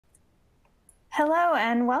Hello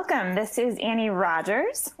and welcome. This is Annie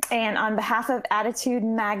Rogers, and on behalf of Attitude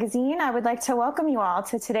Magazine, I would like to welcome you all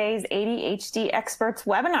to today's ADHD Experts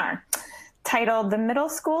webinar titled The Middle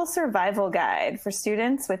School Survival Guide for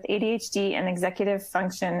Students with ADHD and Executive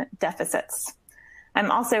Function Deficits.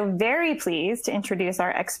 I'm also very pleased to introduce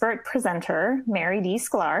our expert presenter, Marydee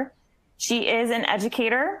Sklar. She is an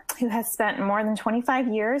educator who has spent more than 25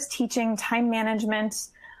 years teaching time management,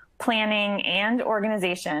 planning, and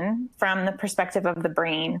organization from the perspective of the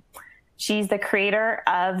brain. She's the creator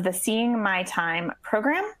of the Seeing My Time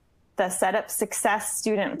program, the Setup Success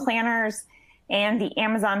Student Planners, and the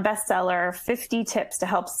Amazon bestseller 50 Tips to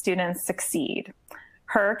Help Students Succeed.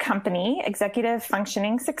 Her company, Executive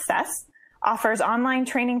Functioning Success, offers online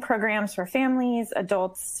training programs for families,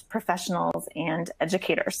 adults, professionals, and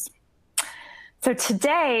educators. So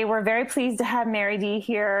today, we're very pleased to have Marydee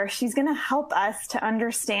here. She's going to help us to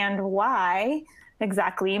understand why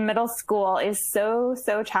exactly middle school is so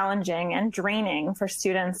challenging and draining for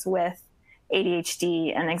students with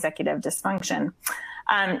ADHD and executive dysfunction.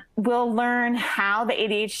 We'll learn how the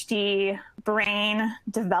ADHD brain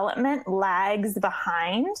development lags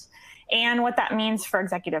behind and what that means for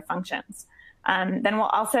executive functions. Then we'll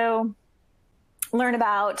also learn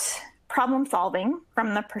about problem solving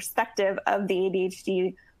from the perspective of the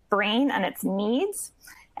ADHD brain and its needs,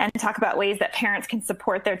 and talk about ways that parents can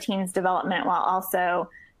support their teens' development while also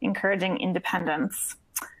encouraging independence.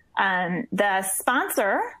 The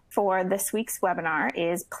sponsor for this week's webinar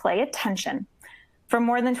is Play Attention. For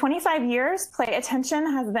more than 25 years, Play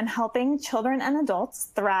Attention has been helping children and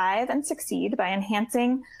adults thrive and succeed by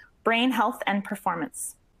enhancing brain health and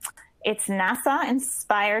performance. Its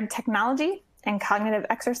NASA-inspired technology and cognitive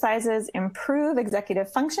exercises improve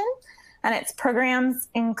executive function, and its programs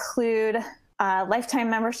include a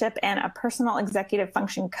lifetime membership and a personal executive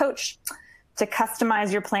function coach to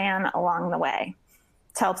customize your plan along the way.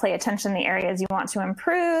 Tell Play Attention the areas you want to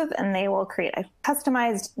improve, and they will create a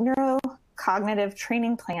customized neurocognitive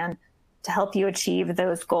training plan to help you achieve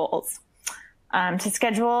those goals. To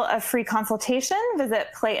schedule a free consultation, visit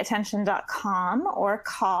playattention.com or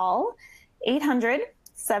call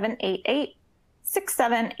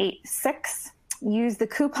 800-788-6786. Use the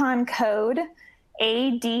coupon code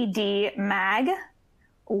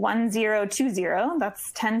ADDMAG1020,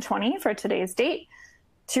 that's 1020 for today's date,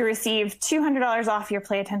 to receive $200 off your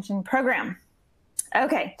Play Attention program.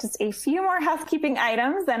 Okay, just a few more housekeeping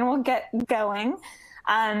items, then we'll get going.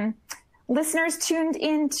 Listeners tuned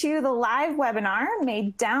into the live webinar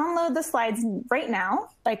may download the slides right now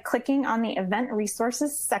by clicking on the Event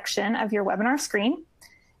Resources section of your webinar screen.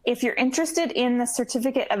 If you're interested in the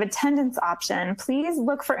certificate of attendance option, please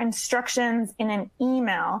look for instructions in an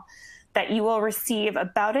email that you will receive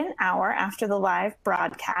about an hour after the live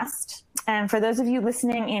broadcast. And for those of you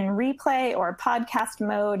listening in replay or podcast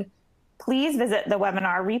mode, please visit the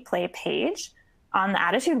webinar replay page on the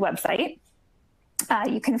Attitude website.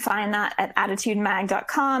 You can find that at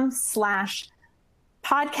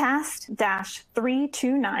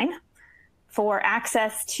attitudemag.com/podcast-329 for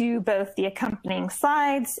access to both the accompanying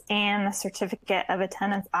slides and the certificate of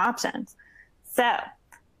attendance options. So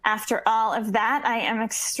after all of that, I am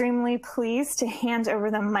extremely pleased to hand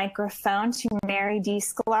over the microphone to Marydee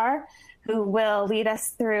Sklar, who will lead us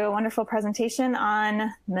through a wonderful presentation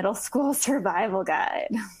on Middle School Survival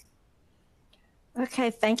Guide.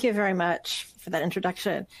 Okay, thank you very much for that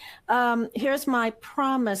introduction. Here's my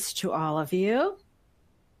promise to all of you.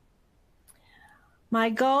 My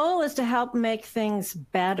goal is to help make things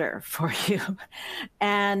better for you.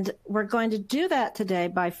 And we're going to do that today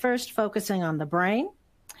by first focusing on the brain.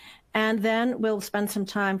 And then we'll spend some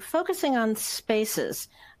time focusing on spaces,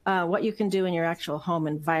 what you can do in your actual home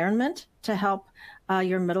environment to help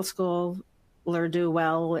your middle schooler do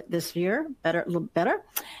well this year, a little better.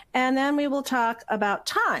 And then we will talk about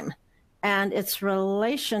time and its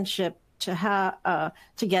relationship to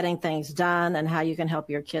getting things done and how you can help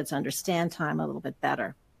your kids understand time a little bit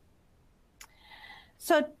better.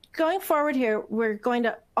 So going forward here, we're going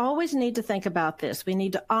to always need to think about this. We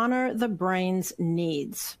need to honor the brain's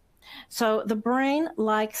needs. So the brain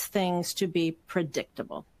likes things to be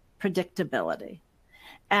predictable, predictability.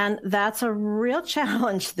 And that's a real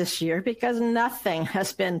challenge this year because nothing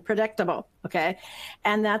has been predictable, okay?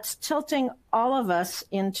 And that's tilting all of us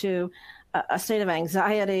into a state of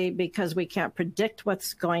anxiety because we can't predict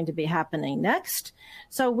what's going to be happening next.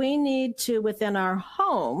 So we need to, within our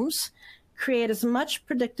homes, create as much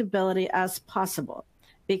predictability as possible.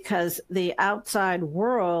 because the outside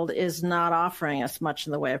world is not offering us much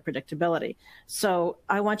in the way of predictability. So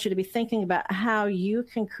I want you to be thinking about how you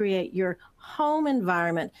can create your home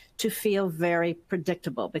environment to feel very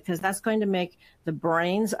predictable, because that's going to make the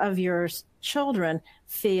brains of your children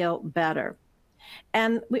feel better.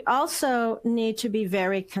 And we also need to be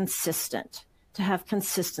very consistent, to have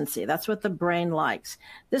consistency. That's what the brain likes.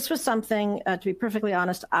 This was something, to be perfectly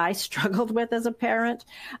honest, I struggled with as a parent.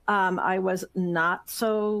 I was not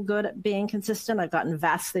so good at being consistent. I've gotten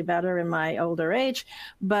vastly better in my older age,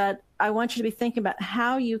 but I want you to be thinking about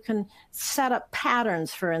how you can set up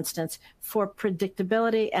patterns, for instance, for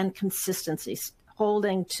predictability and consistency,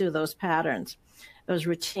 holding to those patterns, those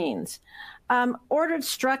routines. Ordered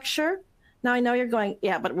structure. Now, I know you're going,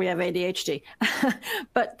 yeah, but we have ADHD.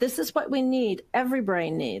 But this is what we need. Every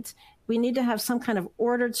brain needs. We need to have some kind of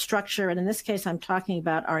ordered structure. And in this case, I'm talking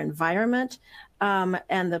about our environment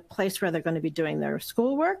and the place where they're going to be doing their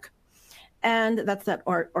schoolwork. And that's that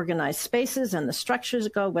organized spaces and the structures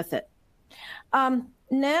that go with it.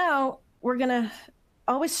 Now, we're going to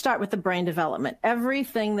always start with the brain development.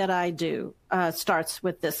 Everything that I do starts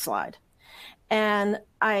with this slide. And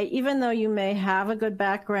even though you may have a good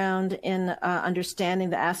background in understanding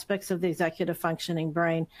the aspects of the executive functioning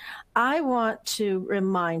brain, I want to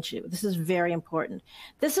remind you, this is very important.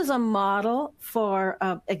 This is a model for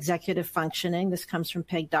executive functioning. This comes from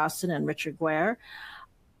Peg Dawson and Richard Ware.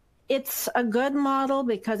 It's a good model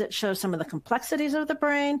because it shows some of the complexities of the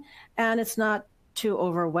brain, and it's not too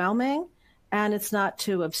overwhelming, and it's not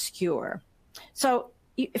too obscure. So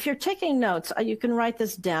if you're taking notes, you can write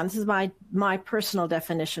this down. This is my personal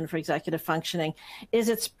definition for executive functioning, is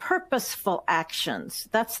it's purposeful actions.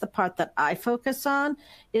 That's the part that I focus on,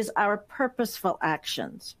 is our purposeful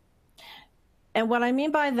actions. And what I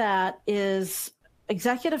mean by that is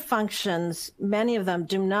executive functions,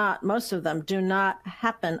 most of them do not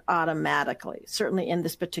happen automatically, certainly in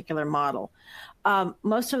this particular model.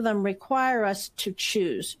 Most of them require us to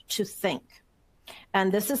choose, to think.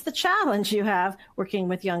 And this is the challenge you have working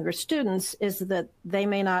with younger students, is that they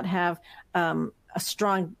may not have a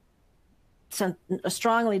strongly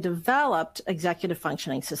developed executive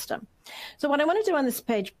functioning system. So what I want to do on this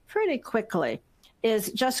page pretty quickly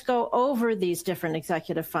is just go over these different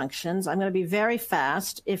executive functions. I'm going to be very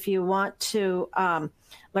fast. If you want to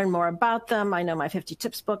learn more about them, I know my 50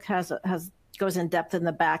 Tips book goes in depth in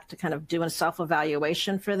the back to kind of do a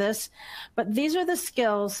self-evaluation for this. But these are the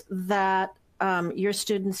skills that your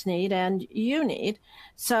students need and you need.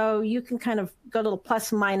 So you can kind of go little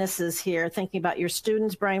plus minuses here, thinking about your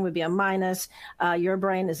student's brain would be a minus. Your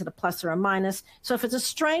brain, is it a plus or a minus? So if it's a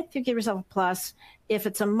strength, you give yourself a plus. If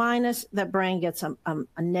it's a minus, that brain gets a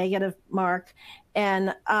negative mark.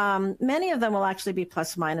 And many of them will actually be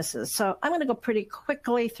plus minuses. So I'm going to go pretty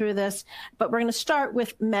quickly through this, but we're going to start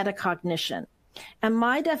with metacognition. And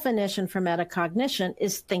my definition for metacognition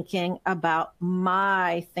is thinking about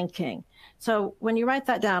my thinking. So when you write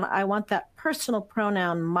that down, I want that personal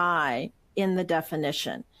pronoun my in the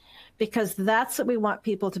definition, because that's what we want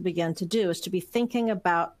people to begin to do, is to be thinking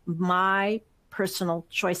about my personal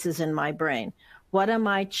choices in my brain. What am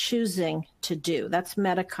I choosing to do? That's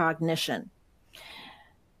metacognition.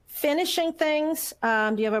 Finishing things.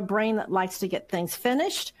 Do you have a brain that likes to get things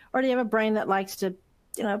finished, or do you have a brain that likes to,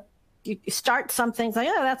 you start some things like,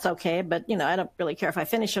 oh, that's okay, but, I don't really care if I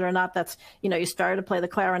finish it or not. That's, you started to play the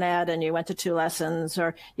clarinet and you went to 2 lessons,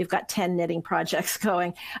 or you've got 10 knitting projects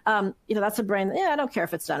going. That's a brain that, I don't care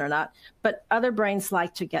if it's done or not. But other brains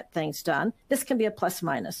like to get things done. This can be a plus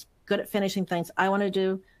minus. Good at finishing things I want to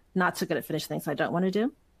do, not so good at finishing things I don't want to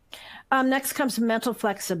do. Next comes mental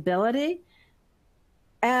flexibility.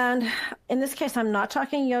 And in this case, I'm not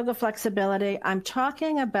talking yoga flexibility. I'm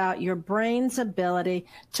talking about your brain's ability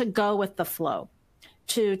to go with the flow,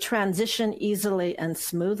 to transition easily and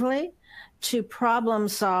smoothly, to problem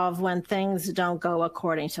solve when things don't go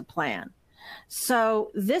according to plan.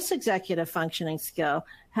 So this executive functioning skill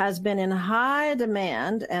has been in high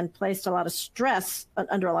demand and placed under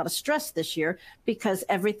a lot of stress this year, because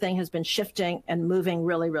everything has been shifting and moving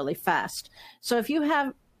really, really fast. So if you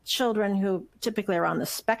have children who typically are on the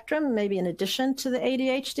spectrum, maybe in addition to the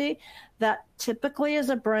ADHD, that typically is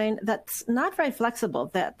a brain that's not very flexible.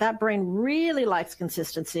 That brain really likes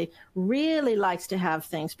consistency, really likes to have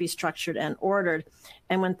things be structured and ordered.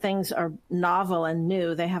 And when things are novel and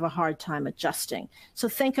new, they have a hard time adjusting. So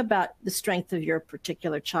think about the strength of your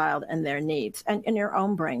particular child and their needs, and your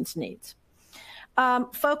own brain's needs.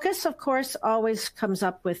 Focus, of course, always comes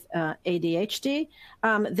up with ADHD.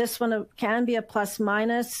 This one can be a plus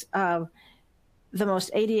minus. The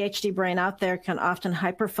most ADHD brain out there can often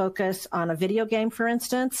hyperfocus on a video game, for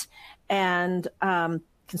instance, and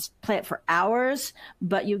can play it for hours,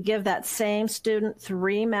 but you give that same student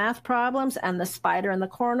 3 math problems and the spider in the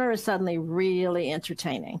corner is suddenly really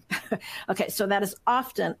entertaining. Okay, so that is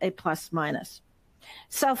often a plus minus.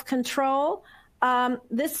 Self-control,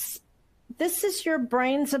 this is your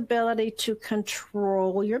brain's ability to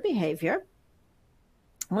control your behavior.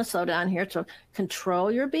 I'm going to slow down here. So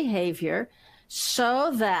control your behavior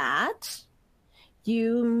so that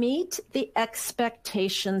you meet the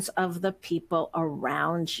expectations of the people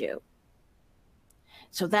around you.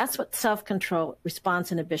 So that's what self-control,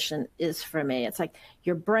 response inhibition is for me. It's like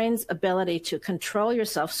your brain's ability to control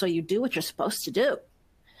yourself so you do what you're supposed to do.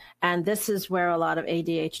 And this is where a lot of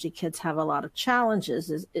ADHD kids have a lot of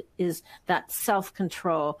challenges, is that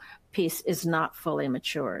self-control piece is not fully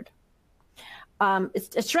matured.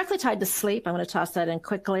 It's directly tied to sleep. I'm going to toss that in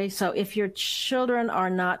quickly. So if your children are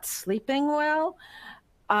not sleeping well,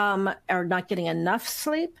 or not getting enough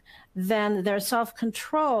sleep, then their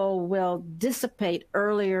self-control will dissipate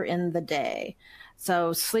earlier in the day.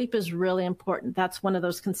 So sleep is really important. That's one of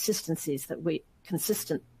those consistencies that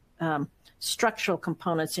consistent structural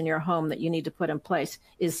components in your home that you need to put in place,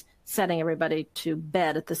 is setting everybody to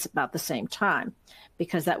bed at about the same time,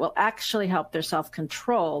 because that will actually help their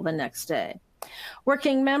self-control the next day.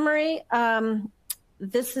 Working memory,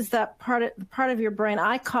 this is that part of your brain.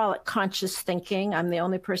 I call it conscious thinking. I'm the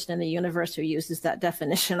only person in the universe who uses that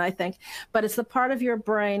definition, I think. But it's the part of your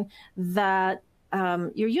brain that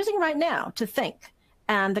you're using right now to think.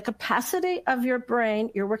 And the capacity of your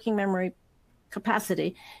brain, your working memory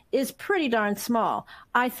capacity, is pretty darn small.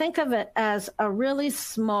 I think of it as a really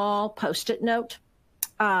small Post-it note.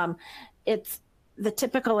 It's the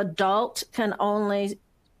typical adult can only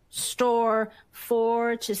store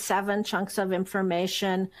 4 to 7 chunks of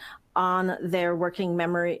information on their working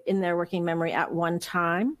memory, at one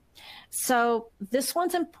time. So this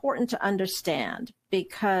one's important to understand,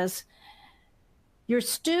 because your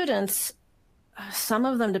students, some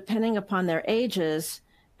of them, depending upon their ages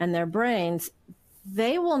and their brains,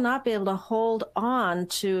 they will not be able to hold on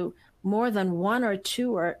to more than 1 or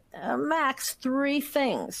 2 or max 3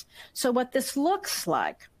 things. So what this looks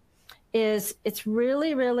like is, it's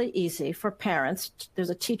really, really easy for parents. There's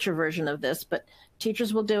a teacher version of this, but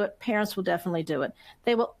teachers will do it. Parents will definitely do it.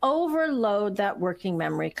 They will overload that working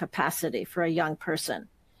memory capacity for a young person.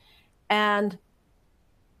 And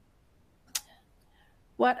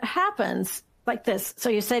what happens like this, so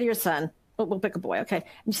you say to your son, we'll pick a boy, okay? And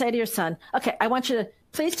you say to your son, okay, I want you to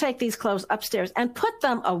please take these clothes upstairs and put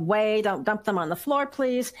them away. Don't dump them on the floor,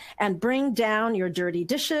 please. And bring down your dirty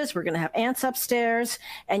dishes. We're going to have ants upstairs.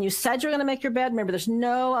 And you said you're going to make your bed. Remember, there's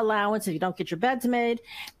no allowance if you don't get your beds made.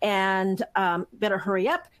 And better hurry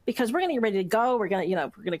up, because we're going to get ready to go. We're going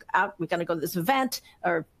to go to this event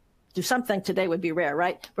or do something. Today would be rare,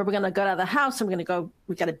 right? But we're going to go out of the house and we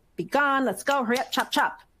got to be gone. Let's go. Hurry up, chop,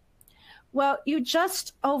 chop. Well, you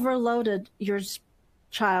just overloaded your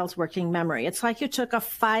child's working memory. It's like you took a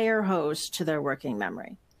fire hose to their working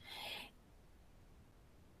memory.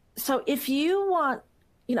 So if you want,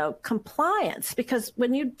 compliance, because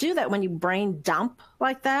when you do that, when you brain dump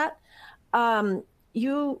like that,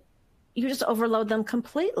 you just overload them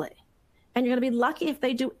completely. And you're going to be lucky if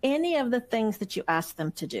they do any of the things that you ask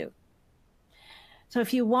them to do. So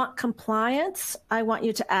if you want compliance, I want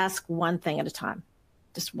you to ask one thing at a time.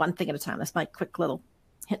 Just one thing at a time. That's my quick little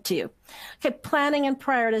hint to you. Okay, planning and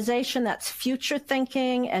prioritization, that's future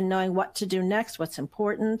thinking and knowing what to do next, what's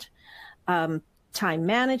important. Time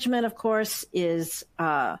management, of course, is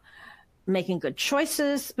making good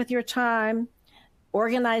choices with your time.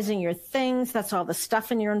 Organizing your things, that's all the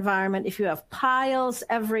stuff in your environment. If you have piles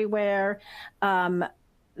everywhere,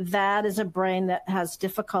 that is a brain that has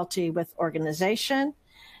difficulty with organization.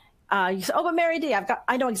 You say, oh, but Marydee,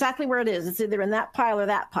 I know exactly where it is. It's either in that pile or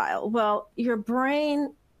that pile. Well, your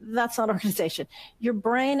brain, that's not organization. Your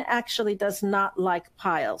brain actually does not like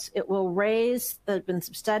piles. It will raise, there have been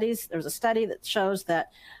some studies. There's a study that shows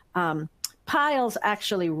that piles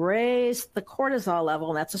actually raise the cortisol level,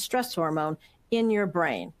 and that's a stress hormone, in your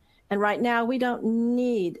brain. And right now, we don't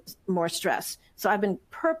need more stress. So I've been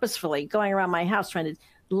purposefully going around my house trying to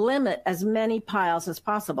limit as many piles as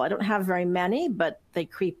possible. I don't have very many, but they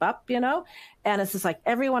creep up, and it's just like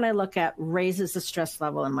everyone I look at raises the stress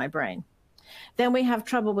level in my brain. Then we have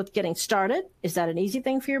trouble with getting started. Is that an easy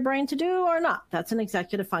thing for your brain to do or not? That's an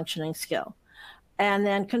executive functioning skill. And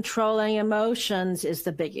then controlling emotions is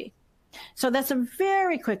the biggie. So that's a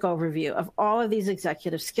very quick overview of all of these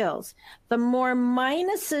executive skills. The more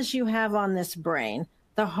minuses you have on this brain,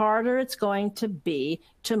 the harder it's going to be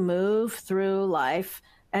to move through life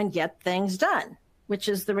and get things done, which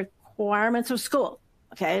is the requirements of school.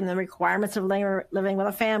 Okay, and the requirements of living with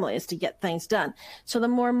a family is to get things done. So the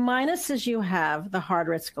more minuses you have, the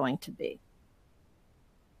harder it's going to be.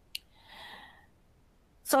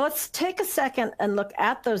 So let's take a second and look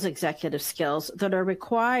at those executive skills that are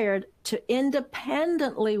required to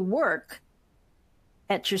independently work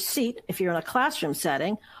at your seat if you're in a classroom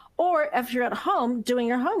setting, or if you're at home doing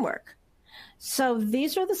your homework. So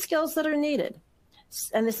these are the skills that are needed.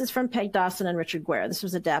 And this is from Peg Dawson and Richard Guare. This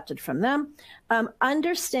was adapted from them.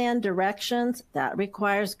 Understand directions. That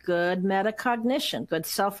requires good metacognition, good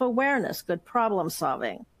self-awareness, good problem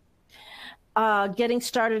solving. Getting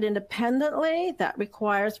started independently, that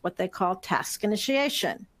requires what they call task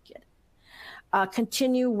initiation.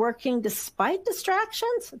 Continue working despite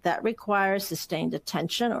distractions, that requires sustained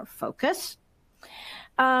attention or focus.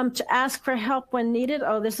 To ask for help when needed,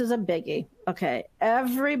 oh, this is a biggie. Okay,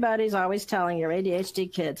 everybody's always telling your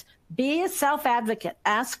ADHD kids, be a self-advocate,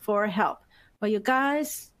 ask for help. Well, you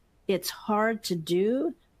guys, it's hard to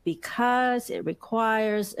do because it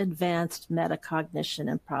requires advanced metacognition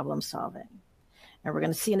and problem solving. And we're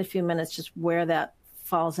going to see in a few minutes just where that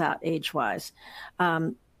falls out age-wise.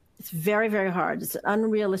 It's very, very hard. It's an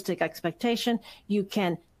unrealistic expectation. You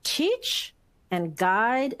can teach and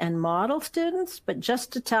guide and model students, but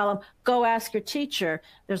just to tell them, go ask your teacher,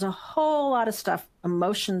 there's a whole lot of stuff,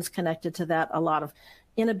 emotions connected to that, a lot of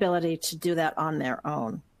inability to do that on their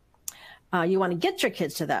own. You want to get your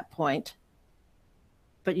kids to that point,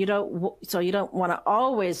 but you don't want to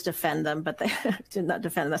always defend them, but they not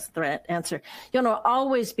defend, that's the right answer. You don't want to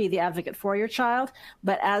always be the advocate for your child,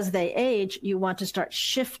 but as they age, you want to start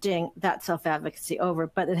shifting that self-advocacy over,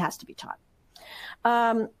 but it has to be taught.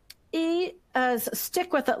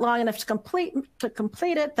 Stick with it long enough to complete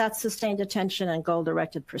it. That's sustained attention and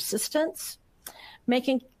goal-directed persistence.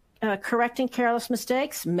 Correcting careless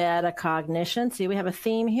mistakes, metacognition. See, we have a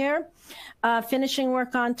theme here. Finishing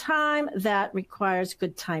work on time, that requires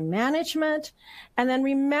good time management. And then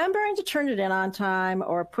remembering to turn it in on time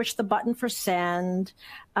or push the button for send,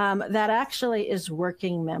 that actually is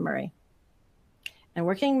working memory. And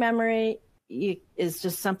working memory is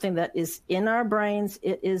just something that is in our brains.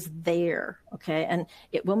 It is there, okay? And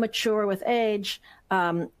it will mature with age,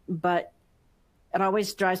 but it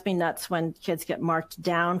always drives me nuts when kids get marked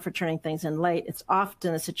down for turning things in late. It's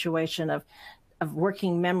often a situation of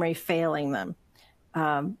working memory failing them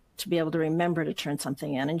to be able to remember to turn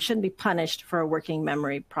something in. And you shouldn't be punished for a working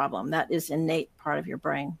memory problem. That is innate part of your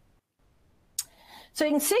brain. So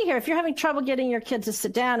you can see here, if you're having trouble getting your kids to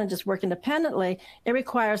sit down and just work independently, it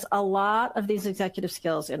requires a lot of these executive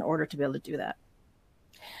skills in order to be able to do that.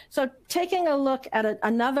 So taking a look at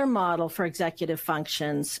another model for executive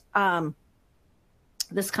functions,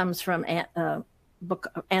 this comes from a book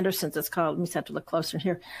of Anderson's. It's called, let me just have to look closer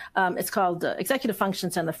here. It's called Executive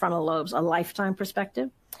Functions and the Frontal Lobes, A Lifetime Perspective.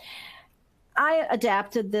 I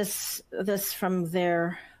adapted this from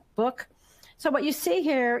their book. So what you see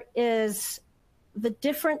here is the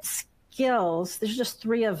different skills. There's just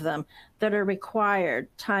 3 of them that are required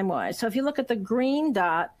time-wise. So if you look at the green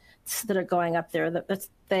dots that are going up there,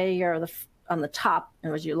 they are on the top,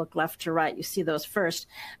 and as you look left to right, you see those first.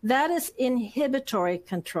 That is inhibitory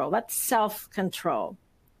control. That's self-control.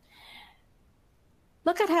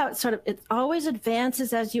 Look at how it always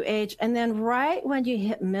advances as you age, and then right when you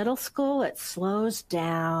hit middle school, it slows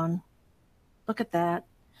down. Look at that.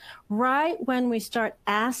 Right when we start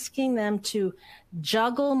asking them to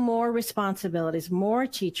juggle more responsibilities, more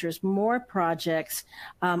teachers, more projects,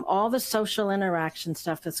 all the social interaction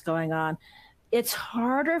stuff that's going on, it's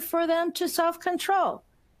harder for them to self-control.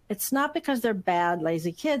 It's not because they're bad,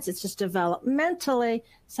 lazy kids. It's just developmentally,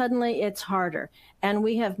 suddenly it's harder. And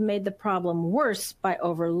we have made the problem worse by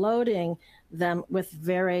overloading them with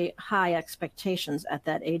very high expectations at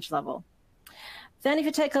that age level. Then if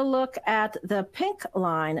you take a look at the pink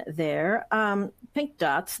line there, pink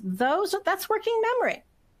dots, that's working memory.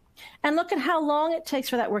 And look at how long it takes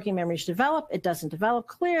for that working memory to develop. It doesn't develop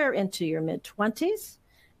clear into your mid-20s,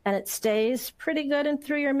 and it stays pretty good in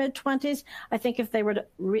through your mid-20s. I think if they were to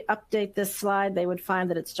update this slide, they would find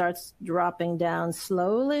that it starts dropping down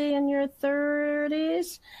slowly in your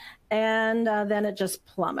 30s, and then it just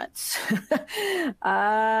plummets.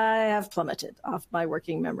 I have plummeted off my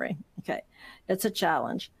working memory. Okay, it's a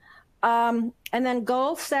challenge. And then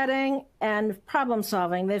goal setting and problem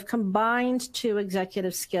solving, they've combined 2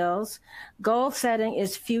 executive skills. Goal setting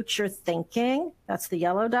is future thinking. That's the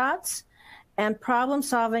yellow dots. And problem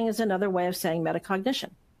solving is another way of saying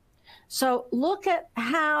metacognition. So look at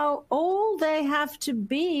how old they have to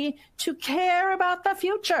be to care about the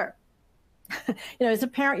future. As a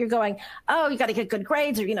parent, you're going, oh, you got to get good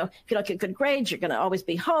grades, or, if you don't get good grades, you're going to always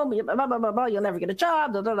be home, blah, blah, blah, blah, you'll never get a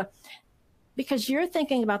job, blah, blah, blah. Because you're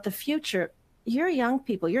thinking about the future. Your young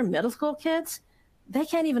people, your middle school kids, they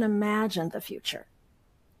can't even imagine the future.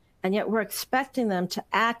 And yet we're expecting them to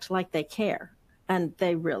act like they care. And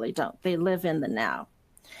they really don't. They live in the now.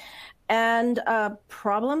 And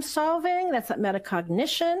problem solving, that's that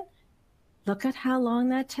metacognition. Look at how long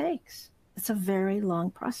that takes. It's a very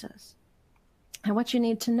long process. And what you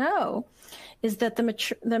need to know is that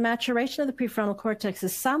the maturation of the prefrontal cortex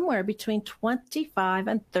is somewhere between 25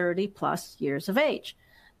 and 30 plus years of age.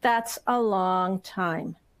 That's a long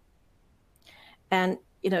time. And,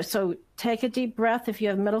 so take a deep breath if you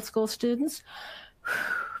have middle school students.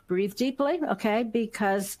 Breathe deeply, okay,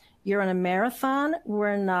 because you're in a marathon,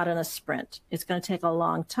 we're not in a sprint. It's going to take a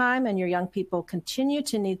long time, and your young people continue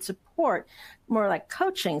to need support, more like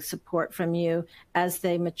coaching support from you as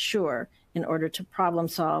they mature in order to problem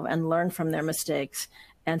solve and learn from their mistakes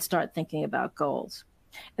and start thinking about goals.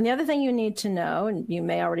 And the other thing you need to know, and you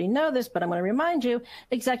may already know this, but I'm going to remind you,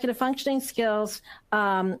 executive functioning skills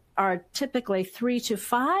are typically 3 to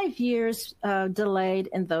 5 years delayed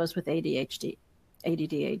in those with ADHD.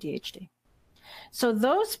 ADD, ADHD. So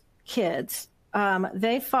those kids,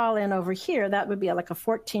 they fall in over here. That would be like a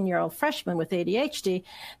 14-year-old freshman with ADHD.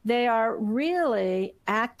 They are really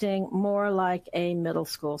acting more like a middle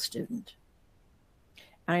school student.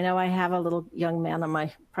 I know I have a little young man in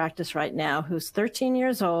my practice right now who's 13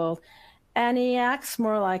 years old, and he acts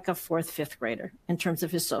more like a 4th, 5th grader in terms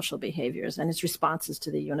of his social behaviors and his responses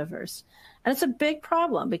to the universe. And it's a big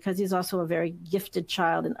problem because he's also a very gifted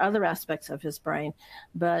child in other aspects of his brain,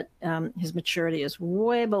 but his maturity is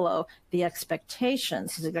way below the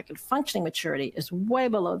expectations. His executive functioning maturity is way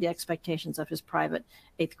below the expectations of his private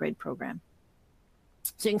 8th grade program.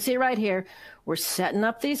 So you can see right here, we're setting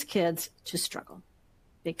up these kids to struggle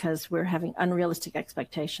because we're having unrealistic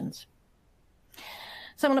expectations.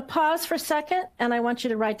 So I'm going to pause for a second, and I want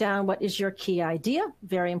you to write down what is your key idea.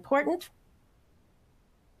 Very important.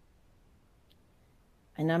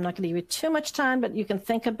 I know I'm not going to give you too much time, but you can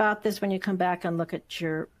think about this when you come back and look at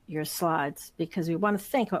your slides, because we want to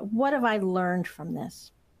think about what have I learned from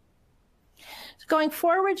this. So going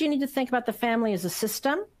forward, you need to think about the family as a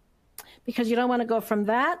system, because you don't want to go from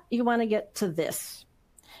that. You want to get to this.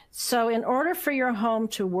 So in order for your home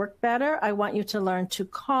to work better, I want you to learn to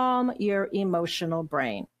calm your emotional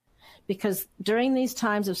brain. Because during these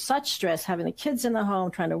times of such stress, having the kids in the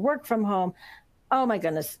home, trying to work from home, oh my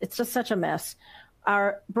goodness, it's just such a mess.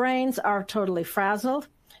 Our brains are totally frazzled.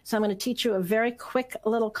 So I'm going to teach you a very quick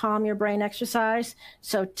little calm your brain exercise.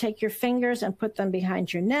 So take your fingers and put them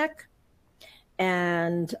behind your neck,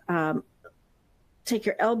 and take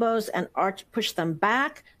your elbows and push them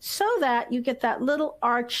back so that you get that little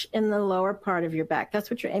arch in the lower part of your back. That's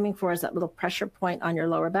what you're aiming for, is that little pressure point on your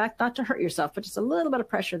lower back, not to hurt yourself, but just a little bit of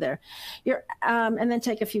pressure there. And then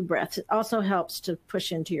take a few breaths. It also helps to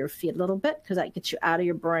push into your feet a little bit, because that gets you out of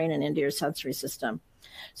your brain and into your sensory system.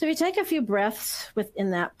 So if you take a few breaths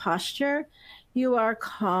within that posture, you are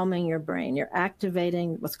calming your brain. You're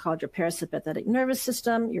activating what's called your parasympathetic nervous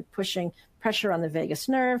system. You're pushing pressure on the vagus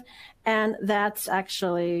nerve, and that's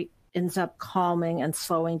actually ends up calming and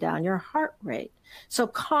slowing down your heart rate. So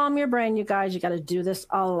calm your brain, you guys. You got to do this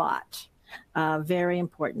a lot. Very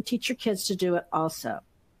important. Teach your kids to do it also.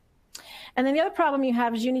 And then the other problem you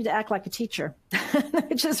have is you need to act like a teacher,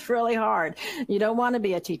 which is really hard. You don't want to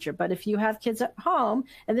be a teacher, but if you have kids at home,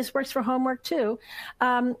 and this works for homework too,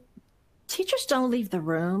 teachers don't leave the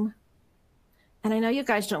room. And I know you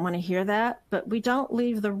guys don't want to hear that, but we don't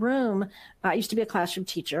leave the room. I used to be a classroom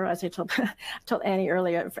teacher, as I told Annie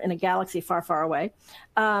earlier, in a galaxy far, far away.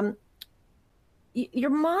 You're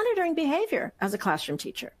monitoring behavior as a classroom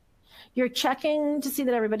teacher. You're checking to see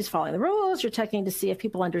that everybody's following the rules. You're checking to see if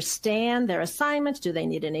people understand their assignments. Do they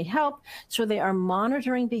need any help? So they are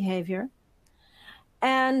monitoring behavior.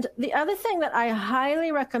 And the other thing that I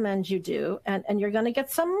highly recommend you do, and you're going to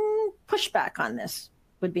get some pushback on this,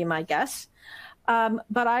 would be my guess,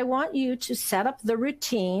 but I want you to set up the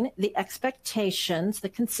routine, the expectations, the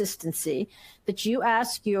consistency that you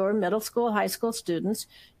ask your middle school, high school students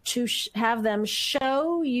to have them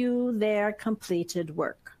show you their completed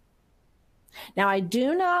work. Now, I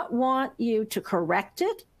do not want you to correct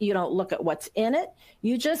it. You don't look at what's in it.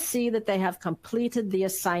 You just see that they have completed the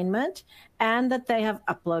assignment and that they have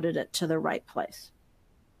uploaded it to the right place.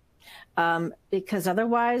 Because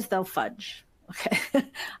otherwise they'll fudge. Okay.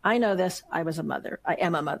 I know this. I was a mother. I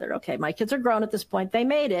am a mother. Okay. My kids are grown at this point. They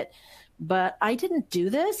made it. But I didn't do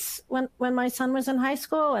this when my son was in high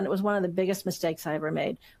school. And it was one of the biggest mistakes I ever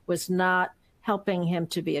made, was not helping him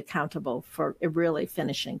to be accountable for really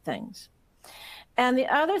finishing things. And the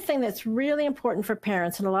other thing that's really important for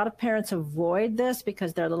parents, and a lot of parents avoid this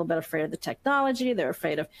because they're a little bit afraid of the technology. They're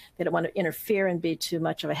afraid of, they don't want to interfere and be too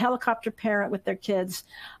much of a helicopter parent with their kids.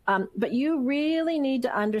 But you really need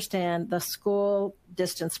to understand the school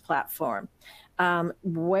distance platform.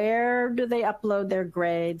 Where do they upload their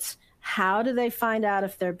grades? How do they find out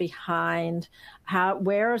if they're behind?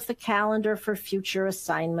 Where is the calendar for future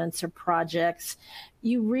assignments or projects?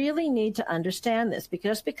 You really need to understand this,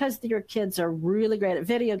 because your kids are really great at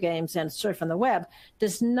video games and surf on the web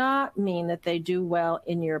does not mean that they do well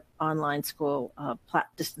in your online school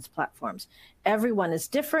distance platforms. Everyone is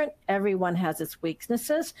different. Everyone has its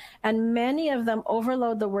weaknesses, and many of them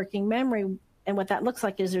overload the working memory. And what that looks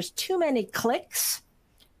like is there's too many clicks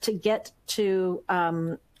to get to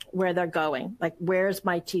where they're going. Like, where's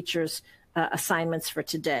my teacher's assignments for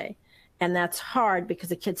today? And that's hard because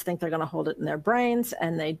the kids think they're going to hold it in their brains,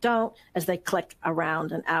 and they don't. As they click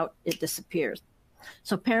around and out, it disappears.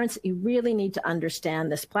 So parents, you really need to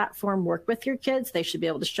understand this platform, work with your kids. They should be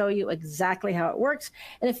able to show you exactly how it works.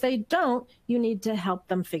 And if they don't, you need to help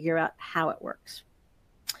them figure out how it works.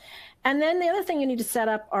 And then the other thing you need to set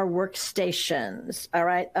up are workstations. All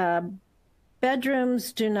right.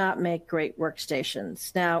 Bedrooms do not make great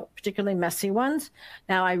workstations. Now, particularly messy ones.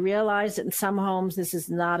 Now, I realize that in some homes, this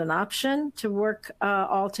is not an option to work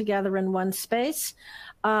all together in one space.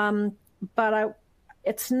 But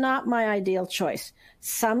it's not my ideal choice.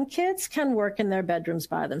 Some kids can work in their bedrooms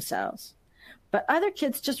by themselves, but other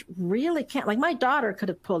kids just really can't. Like, my daughter could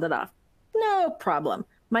have pulled it off. No problem.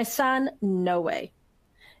 My son, no way.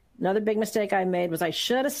 Another big mistake I made was I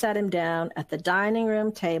should have set him down at the dining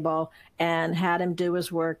room table and had him do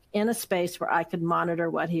his work in a space where I could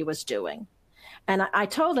monitor what he was doing. And I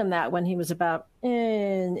told him that when he was about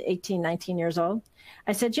 18, 19 years old.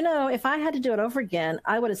 I said, you know, if I had to do it over again,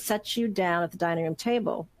 I would have set you down at the dining room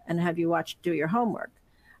table and have you do your homework.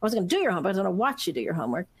 I wasn't going to do your homework. I was going to watch you do your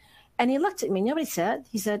homework. And he looked at me. You know what he said?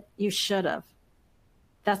 He said, you should have.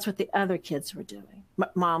 That's what the other kids were doing.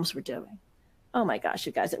 Moms were doing. Oh my gosh,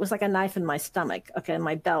 you guys, it was like a knife in my stomach, okay, in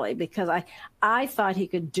my belly, because I thought he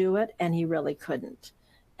could do it and he really couldn't.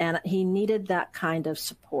 And he needed that kind of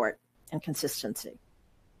support and consistency.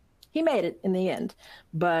 He made it in the end,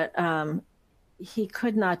 but he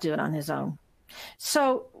could not do it on his own.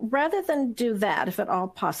 So rather than do that, if at all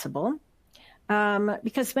possible,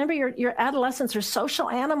 because remember, your adolescents are social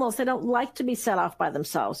animals. They don't like to be set off by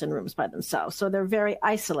themselves in rooms by themselves. So they're very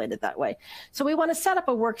isolated that way. So we want to set up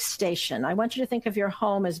a workstation. I want you to think of your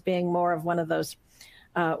home as being more of one of those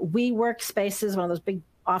WeWork spaces, one of those big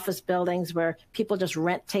office buildings where people just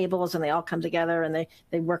rent tables and they all come together and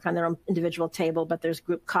they work on their own individual table, but there's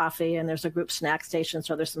group coffee and there's a group snack station.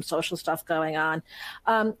 So there's some social stuff going on.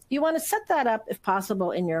 You want to set that up, if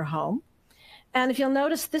possible, in your home. And if you'll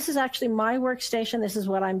notice, this is actually my workstation. This is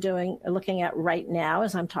what I'm looking at right now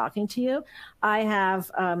as I'm talking to you. I have,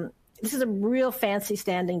 this is a real fancy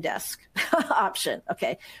standing desk option,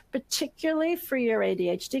 okay? Particularly for your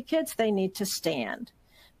ADHD kids, they need to stand.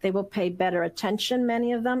 They will pay better attention,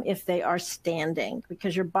 many of them, if they are standing,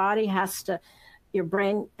 because your brain has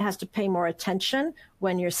to pay more attention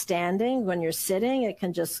when you're standing. When you're sitting, it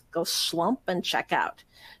can just go slump and check out.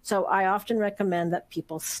 So I often recommend that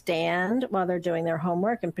people stand while they're doing their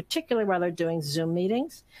homework, and particularly while they're doing Zoom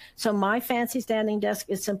meetings. So my fancy standing desk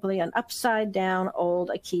is simply an upside down old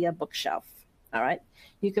IKEA bookshelf. All right.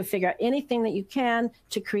 You can figure out anything that you can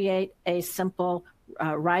to create a simple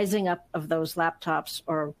rising up of those laptops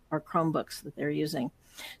or Chromebooks that they're using.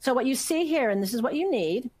 So what you see here, and this is what you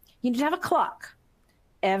need to have a clock.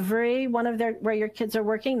 Every one of where your kids are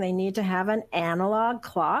working, they need to have an analog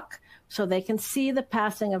clock so they can see the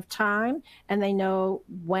passing of time and they know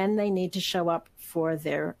when they need to show up for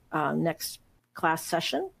their next class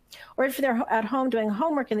session. Or if they're at home doing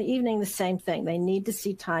homework in the evening, the same thing. They need to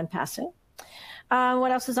see time passing.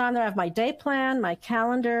 What else is on there? I have my day plan. My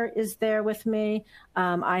calendar is there with me.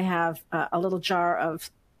 I have a little jar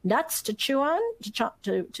of nuts to chew on,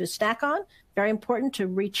 to snack on. Very important to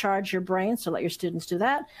recharge your brain, so let your students do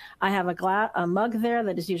that. I have a mug there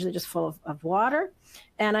that is usually just full of water.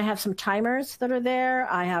 And I have some timers that are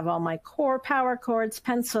there. I have all my power cords,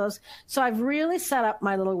 pencils. So I've really set up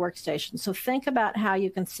my little workstation. So think about how you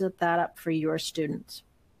can set that up for your students.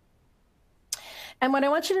 And what I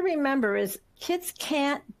want you to remember is kids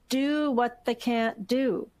can't do what they can't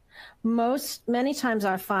do. Many times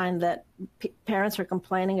I find that parents are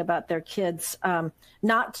complaining about their kids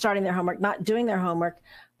not starting their homework, not doing their homework.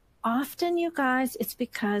 Often, you guys, it's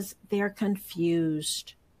because they're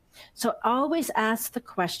confused. So always ask the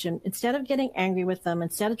question. Instead of getting angry with them,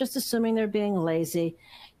 instead of just assuming they're being lazy,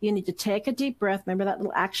 you need to take a deep breath. Remember that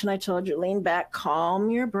little action I told you? Lean back, calm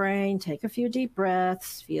your brain, take a few deep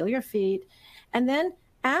breaths, feel your feet, and then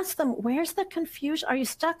ask them, where's the confusion? Are you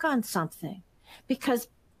stuck on something? Because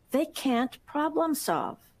they can't problem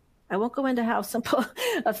solve. I won't go into how simple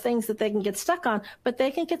of things that they can get stuck on, but they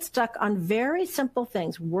can get stuck on very simple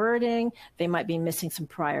things, wording. They might be missing some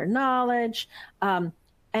prior knowledge.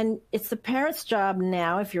 And it's the parent's job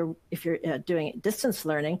now, if you're doing distance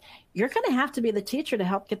learning, you're going to have to be the teacher to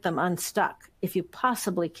help get them unstuck if you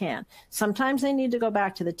possibly can. Sometimes they need to go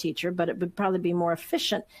back to the teacher, but it would probably be more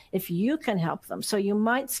efficient if you can help them. So you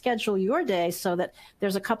might schedule your day so that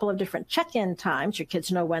there's a couple of different check-in times. Your kids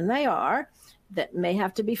know when they are. That may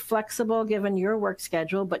have to be flexible given your work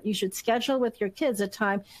schedule, but you should schedule with your kids a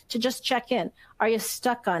time to just check in. Are you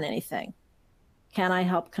stuck on anything? Can I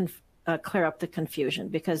help clear up the confusion?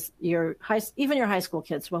 Because even your high school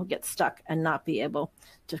kids will get stuck and not be able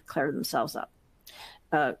to clear themselves up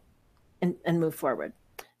and move forward.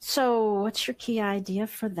 So what's your key idea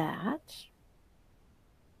for that?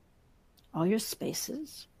 All your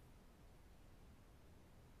spaces.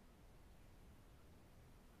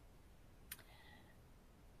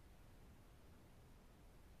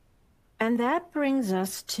 And that brings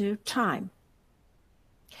us to time.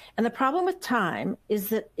 And the problem with time is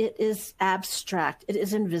that it is abstract. It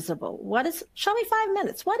is invisible. Show me 5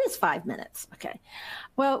 minutes. What is 5 minutes? Okay.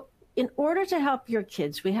 Well, in order to help your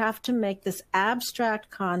kids, we have to make this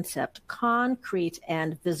abstract concept concrete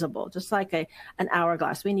and visible, just like an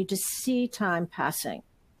hourglass. We need to see time passing.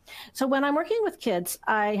 So when I'm working with kids,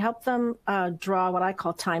 I help them draw what I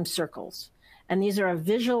call time circles. And these are a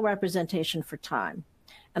visual representation for time.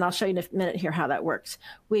 And I'll show you in a minute here how that works.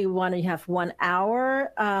 We want to have 1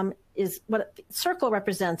 hour is what circle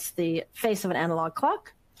represents the face of an analog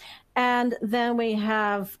clock. And then we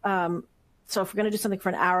have, so if we're going to do something for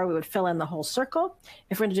an hour, we would fill in the whole circle.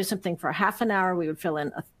 If we're going to do something for half an hour, we would fill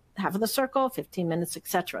in half of the circle, 15 minutes,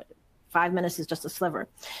 etc. 5 minutes is just a sliver.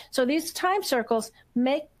 So these time circles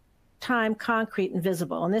make time concrete and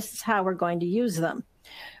visible. And this is how we're going to use them.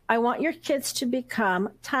 I want your kids to become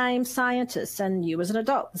time scientists, and you as an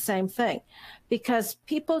adult, the same thing, because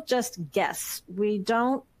people just guess.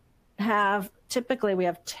 Typically we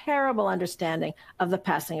have terrible understanding of the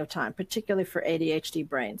passing of time, particularly for ADHD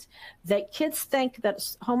brains. That kids think that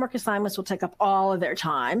homework assignments will take up all of their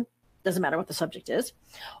time. Doesn't matter what the subject is.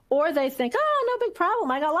 Or they think, oh, no big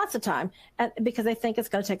problem, I got lots of time, and because they think it's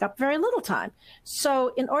going to take up very little time.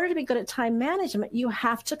 So in order to be good at time management, you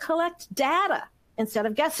have to collect data instead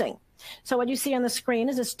of guessing. So what you see on the screen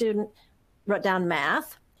is a student wrote down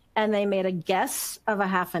math, and they made a guess of a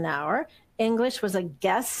half an hour. English was a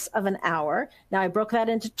guess of an hour. Now, I broke that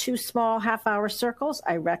into 2 small half-hour circles.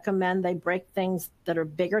 I recommend they break things that are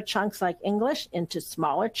bigger chunks like English into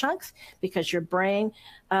smaller chunks because your brain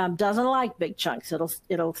doesn't like big chunks.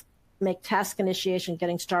 It'll make task initiation,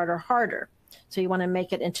 getting started harder. So you want to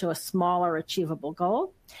make it into a smaller, achievable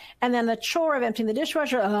goal. And then the chore of emptying the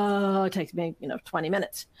dishwasher, it takes me 20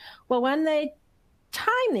 minutes. Well, when they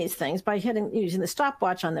time these things by using the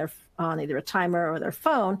stopwatch on either a timer or their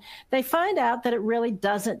phone, they find out that it really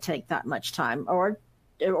doesn't take that much time. Or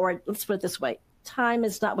let's put it this way, time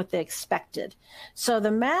is not what they expected. So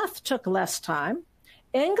the math took less time.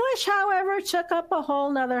 English, however, took up a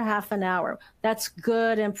whole nother half an hour. That's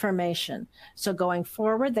good information. So going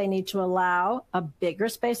forward, they need to allow a bigger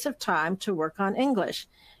space of time to work on English.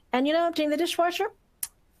 And emptying the dishwasher,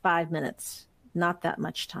 5 minutes, not that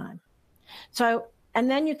much time. So,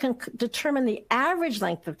 and then you can determine the average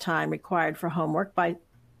length of time required for homework by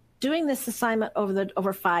doing this assignment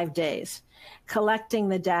over 5 days, collecting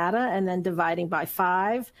the data and then dividing by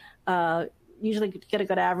 5. Usually to get a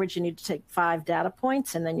good average, you need to take 5 data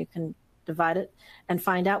points, and then you can divide it and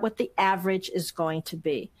find out what the average is going to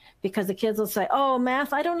be. Because the kids will say, oh,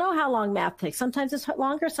 math, I don't know how long math takes. Sometimes it's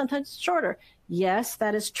longer, sometimes it's shorter. Yes,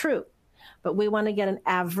 that is true. But we want to get an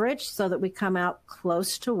average so that we come out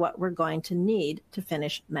close to what we're going to need to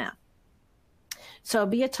finish math. So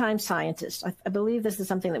be a time scientist. I believe this is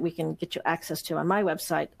something that we can get you access to on my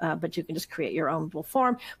website, but you can just create your own little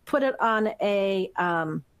form, put it on a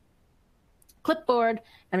clipboard,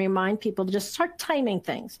 and remind people to just start timing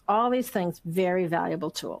things. All these things, very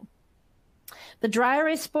valuable tool. The dry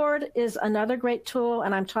erase board is another great tool,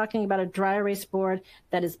 and I'm talking about a dry erase board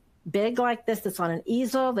that is big like this, that's on an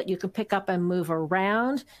easel that you can pick up and move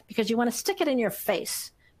around because you want to stick it in your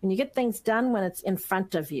face when you get things done when it's in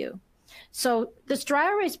front of you. So this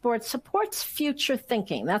dry erase board supports future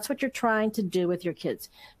thinking. That's what you're trying to do with your kids.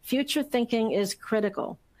 Future thinking is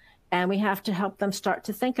critical. And we have to help them start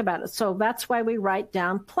to think about it. So that's why we write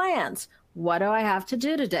down plans. What do I have to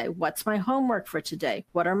do today? What's my homework for today?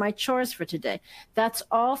 What are my chores for today? That's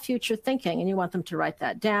all future thinking, and you want them to write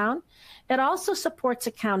that down. It also supports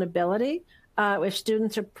accountability. If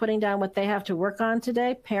students are putting down what they have to work on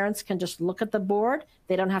today, parents can just look at the board.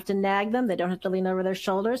 They don't have to nag them. They don't have to lean over their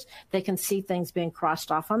shoulders. They can see things being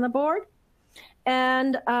crossed off on the board.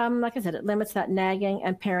 And like I said, it limits that nagging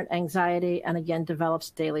and parent anxiety, and again,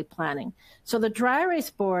 develops daily planning. So the dry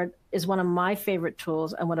erase board is one of my favorite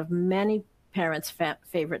tools and one of many parents'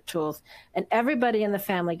 favorite tools. And everybody in the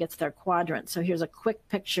family gets their quadrant. So here's a quick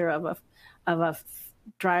picture of a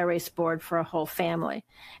dry erase board for a whole family.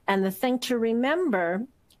 And the thing to remember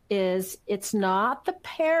is it's not the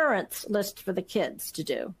parents' list for the kids to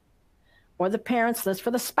do or the parents' list for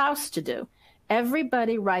the spouse to do.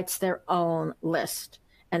 Everybody writes their own list.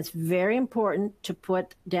 And it's very important to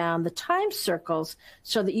put down the time circles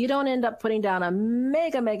so that you don't end up putting down a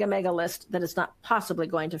mega list that is not possibly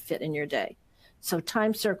going to fit in your day. So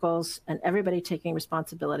time circles and everybody taking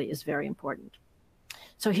responsibility is very important.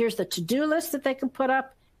 So here's the to-do list that they can put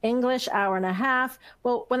up. English, hour and a half.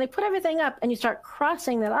 Well, when they put everything up and you start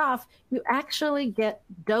crossing that off, you actually get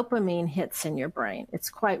dopamine hits in your brain. It's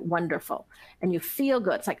quite wonderful. And you feel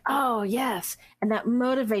good. It's like, oh, yes. And that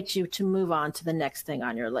motivates you to move on to the next thing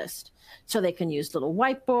on your list. So they can use little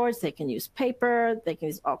whiteboards. They can use paper. They can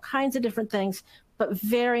use all kinds of different things. But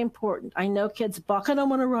very important. I know kids balk, I don't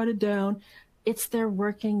want to write it down. It's their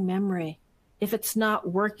working memory. If it's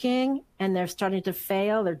not working and they're starting to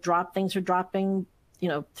fail, things are dropping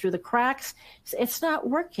through the cracks, it's not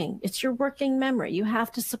working. It's your working memory. You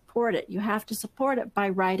have to support it. You have to support it by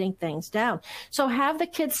writing things down. So have the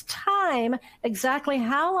kids time exactly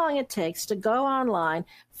how long it takes to go online,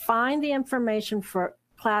 find the information for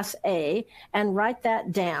class A and write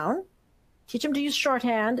that down. Teach them to use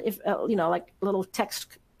shorthand, if like little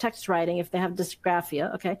text writing if they have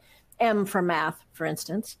dysgraphia, okay? M for math, for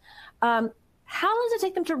instance. How long does it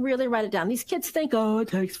take them to really write it down? These kids think, oh, it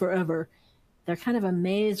takes forever. They're kind of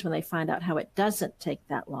amazed when they find out how it doesn't take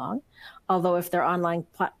that long. Although if their online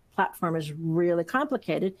platform is really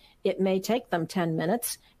complicated, it may take them 10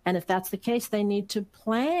 minutes. And if that's the case, they need to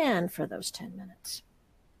plan for those 10 minutes.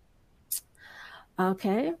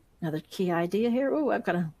 Okay, another key idea here. Ooh, I've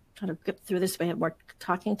got to try to get through this so we have more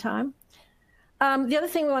talking time. The other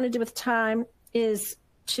thing we want to do with time is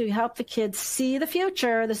to help the kids see the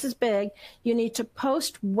future. This is big. You need to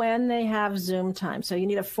post when they have Zoom time. So you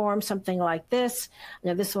need to form something like this.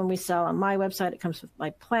 This one we sell on my website. It comes with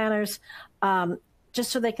my planners,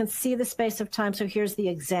 just so they can see the space of time. So here's the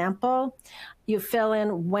example. You fill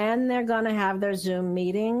in when they're going to have their Zoom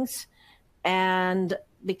meetings. And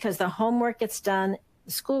because the homework gets done,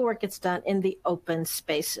 the schoolwork gets done in the open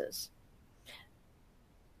spaces.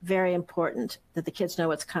 Very important that the kids know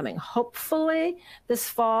what's coming. Hopefully this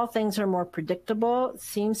fall things are more predictable, it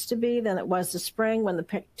seems to be, than it was this spring when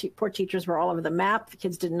the poor teachers were all over the map. The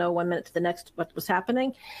kids didn't know 1 minute to the next what was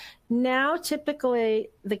happening. Now typically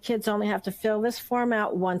the kids only have to fill this form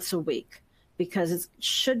out once a week because it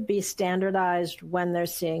should be standardized when they're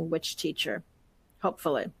seeing which teacher,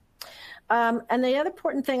 hopefully. And the other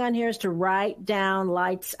important thing on here is to write down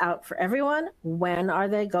lights out for everyone. When are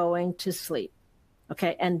they going to sleep?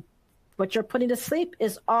 Okay, and what you're putting to sleep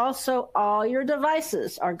is also all your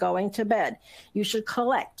devices are going to bed. You should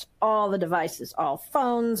collect all the devices, all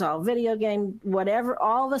phones, all video game, whatever,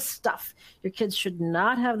 all the stuff. Your kids should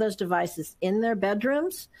not have those devices in their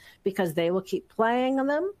bedrooms because they will keep playing on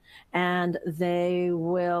them and they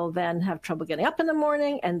will then have trouble getting up in the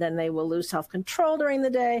morning and then they will lose self-control during the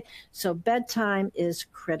day. So bedtime is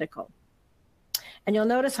critical. And you'll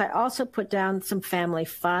notice I also put down some family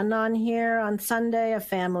fun on here on Sunday, a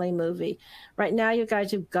family movie. Right now, you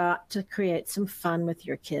guys have got to create some fun with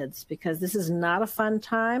your kids because this is not a fun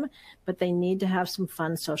time, but they need to have some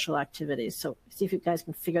fun social activities. So see if you guys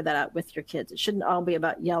can figure that out with your kids. It shouldn't all be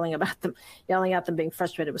about yelling at them, being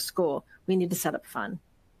frustrated with school. We need to set up fun.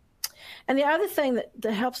 And the other thing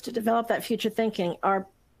that helps to develop that future thinking are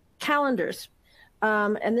calendars.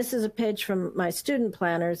 And this is a page from my student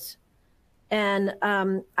planners. And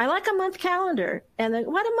I like a month calendar. And then,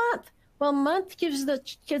 what a month? Well, month gives the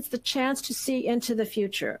kids the chance to see into the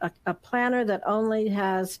future. A planner that only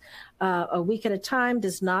has a week at a time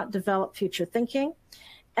does not develop future thinking.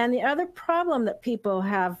 And the other problem that people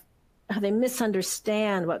have, how they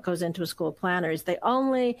misunderstand what goes into a school planner is they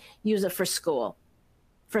only use it for school,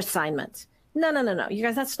 for assignments. No. You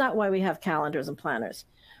guys, that's not why we have calendars and planners.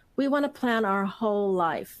 We want to plan our whole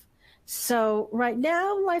life. So right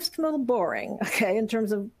now, life's a little boring, okay, in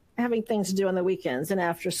terms of having things to do on the weekends and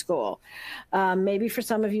after school. Maybe for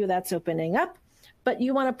some of you that's opening up, but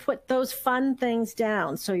you want to put those fun things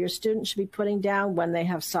down. So your students should be putting down when they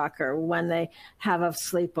have soccer, when they have a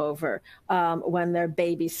sleepover, when they're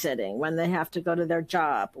babysitting, when they have to go to their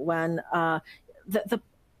job, when the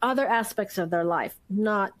other aspects of their life,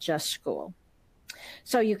 not just school.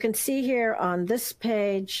 So you can see here on this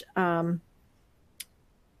page,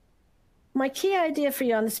 my key idea for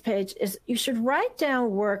you on this page is you should write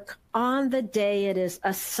down work on the day it is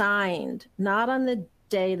assigned, not on the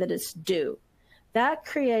day that it's due. That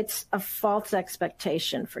creates a false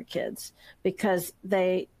expectation for kids because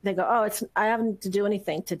they go, oh, I haven't to do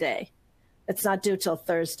anything today. It's not due till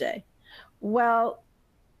Thursday. Well,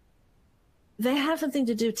 they have something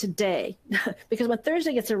to do today because when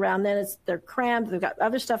Thursday gets around, then they're crammed, they've got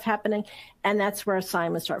other stuff happening, and that's where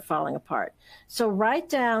assignments start falling apart. So write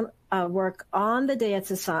down work on the day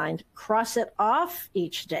it's assigned, cross it off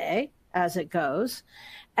each day as it goes,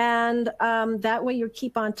 and that way you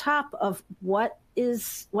keep on top of what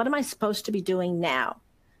am I supposed to be doing now?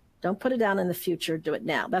 Don't put it down in the future, do it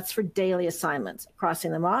now. That's for daily assignments,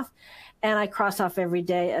 crossing them off, and I cross off every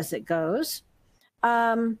day as it goes.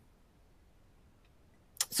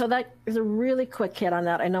 So that is a really quick hit on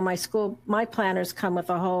that. I know my planners come with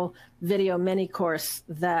a whole video mini course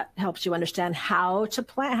that helps you understand how to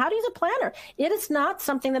plan, how to use a planner. It is not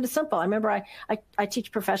something that is simple. I remember I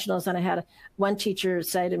teach professionals, and I had one teacher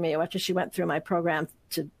say to me after she went through my program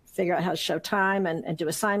to figure out how to show time and do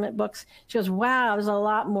assignment books. She goes, wow, there's a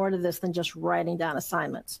lot more to this than just writing down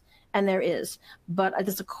assignments. And there is, but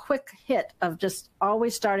it's a quick hit of just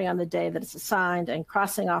always starting on the day that it's assigned and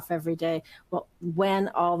crossing off every day, well, when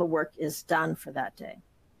all the work is done for that day.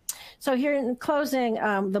 So here in closing,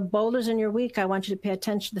 the boulders in your week, I want you to pay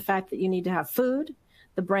attention to the fact that you need to have food.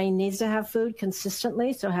 The brain needs to have food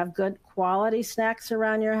consistently, so have good quality snacks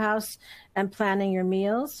around your house and planning your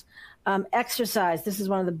meals. Exercise. This is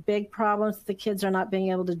one of the big problems the kids are not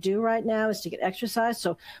being able to do right now is to get exercise.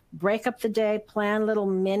 So break up the day, plan little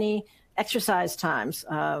mini exercise times,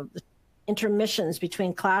 intermissions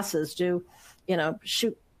between classes,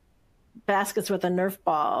 shoot baskets with a Nerf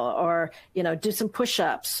ball, or, do some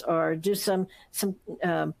push-ups, or do some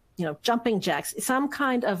jumping jacks. Some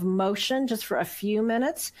kind of motion just for a few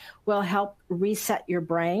minutes will help reset your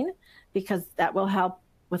brain, because that will help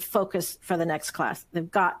with focus for the next class. They've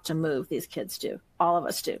got to move, these kids do. All of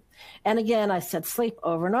us do. And again, I said sleep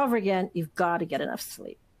over and over again. You've got to get enough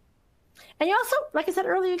sleep. And you also, like I said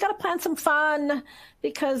earlier, you got to plan some fun,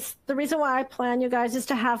 because the reason why I plan, you guys, is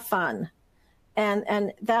to have fun.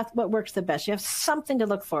 And that's what works the best. You have something to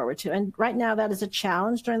look forward to. And right now that is a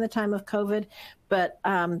challenge during the time of COVID, but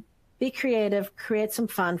be creative, create some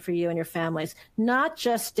fun for you and your families, not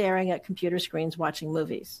just staring at computer screens watching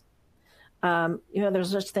movies. There's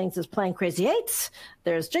such things as playing Crazy Eights,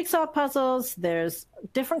 there's jigsaw puzzles, there's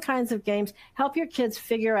different kinds of games. Help your kids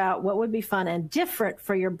figure out what would be fun and different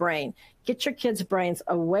for your brain. Get your kids' brains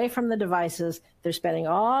away from the devices. They're spending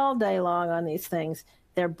all day long on these things.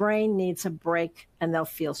 Their brain needs a break, and they'll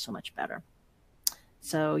feel so much better.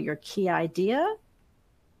 So your key idea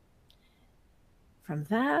from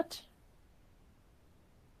that.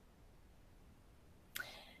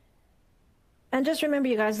 And just remember,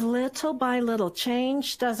 you guys, little by little,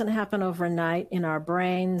 change doesn't happen overnight in our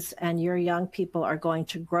brains, and your young people are going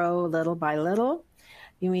to grow little by little.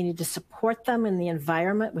 You need to support them in the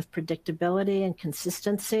environment with predictability and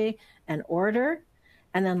consistency and order.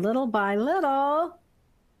 And then little by little,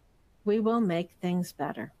 we will make things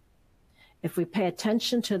better. If we pay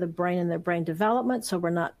attention to the brain and their brain development, so we're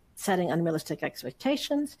not setting unrealistic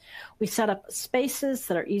expectations, we set up spaces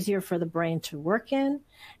that are easier for the brain to work in,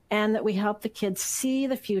 and that we help the kids see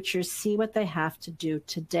the future, see what they have to do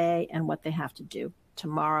today and what they have to do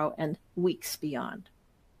tomorrow and weeks beyond.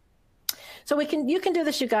 So you can do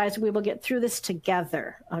this, you guys. We will get through this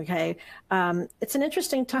together, okay? It's an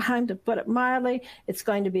interesting time, to put it mildly. It's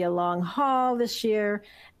going to be a long haul this year,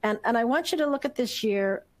 and I want you to look at this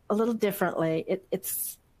year a little differently.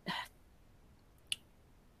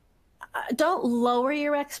 Don't lower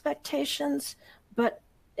your expectations, but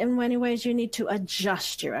in many ways you need to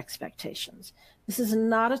adjust your expectations. This is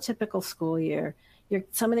not a typical school year.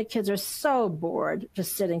 Some of the kids are so bored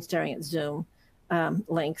just staring at Zoom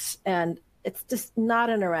links, and it's just not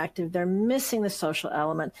interactive. They're missing the social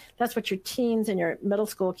element. That's what your teens and your middle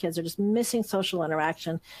school kids are, just missing social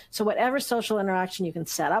interaction. So whatever social interaction you can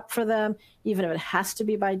set up for them, even if it has to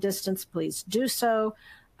be by distance, please do so.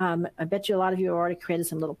 I bet you a lot of you have already created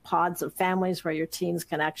some little pods of families where your teens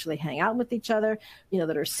can actually hang out with each other,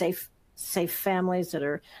 that are safe families, that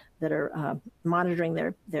are that are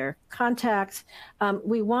monitoring their contacts.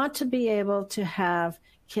 We want to be able to have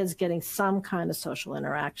kids getting some kind of social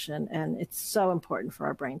interaction, and it's so important for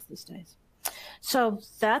our brains these days. So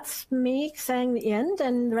that's me saying the end,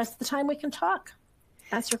 and the rest of the time we can talk,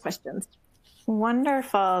 answer questions.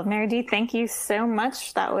 Wonderful. Marydee, thank you so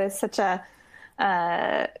much. That was such a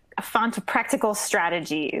font of practical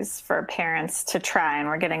strategies for parents to try. And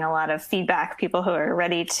we're getting a lot of feedback, people who are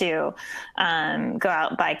ready to go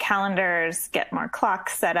out, buy calendars, get more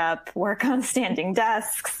clocks set up, work on standing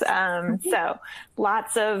desks. So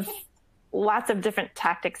lots of different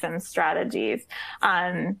tactics and strategies.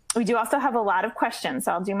 We do also have a lot of questions,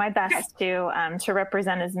 so I'll do my best to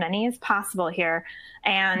represent as many as possible here.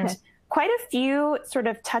 And quite a few sort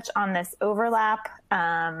of touch on this overlap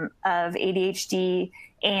of ADHD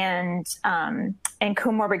and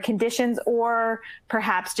comorbid conditions, or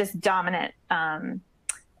perhaps just dominant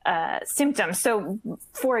symptoms. So,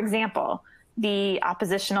 for example, the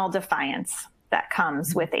oppositional defiance that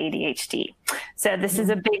comes with ADHD. So this is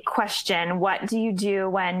a big question. What do you do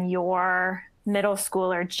when your middle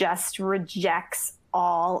schooler just rejects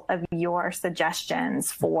all of your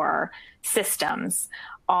suggestions for systems?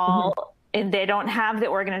 And they don't have the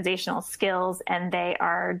organizational skills, and they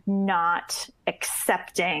are not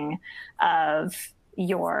accepting of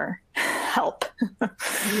your help.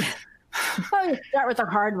 Oh, start with a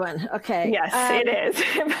hard one. Okay. Yes, it is.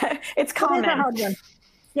 It's common. It is a hard one.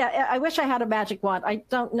 Yeah, I wish I had a magic wand. I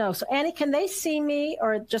don't know. So, Annie, can they see me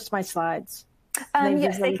or just my slides?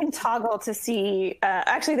 Yes, they can toggle to see.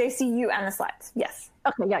 Actually, they see you and the slides. Yes.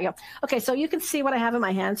 Okay, yeah. Okay, so you can see what I have in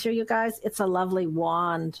my hands here, you guys. It's a lovely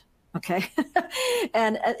wand. Okay.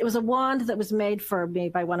 And it was a wand that was made for me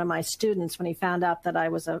by one of my students when he found out that I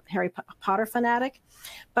was a Harry Potter fanatic.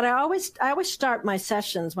 But I always start my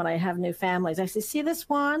sessions when I have new families. I say, see this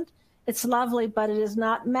wand? It's lovely, but it is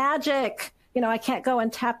not magic. You know, I can't go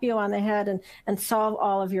and tap you on the head and solve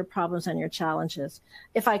all of your problems and your challenges.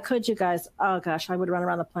 If I could, you guys, oh gosh, I would run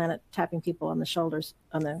around the planet tapping people on the shoulders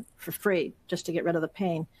for free just to get rid of the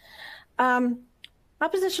pain.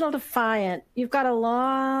 Oppositional defiant, you've got a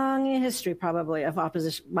long history probably of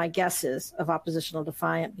opposition, my guess is, of oppositional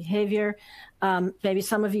defiant behavior. Maybe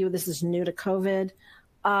some of you, this is new to COVID.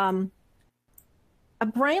 A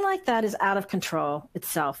brain like that is out of control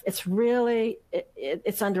itself. It's really,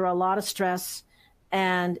 it's under a lot of stress,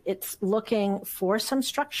 and it's looking for some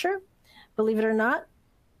structure, believe it or not.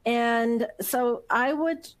 And so I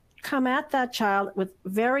would come at that child with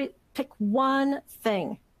pick one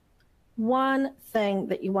thing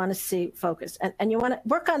that you want to see focused. And you want to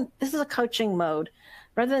work on, this is a coaching mode.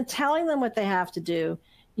 Rather than telling them what they have to do,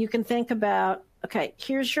 you can think about, okay,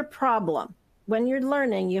 here's your problem. When you're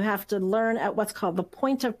learning, you have to learn at what's called the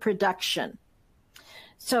point of production.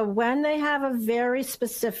 So when they have a very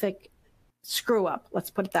specific screw up,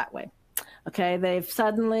 let's put it that way. Okay, they've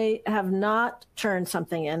suddenly have not turned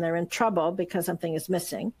something in, they're in trouble because something is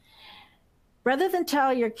missing. Rather than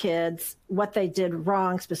tell your kids what they did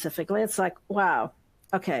wrong specifically, it's like, wow,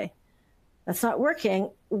 okay, that's not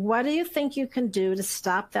working. What do you think you can do to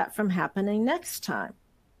stop that from happening next time?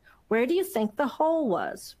 Where do you think the hole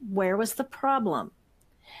was? Where was the problem?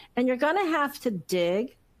 And you're going to have to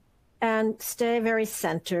dig and stay very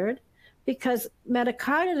centered, because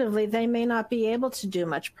metacognitively, they may not be able to do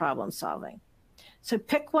much problem solving. So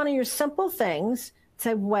pick one of your simple things,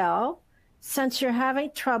 say, well, since you're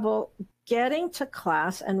having trouble getting to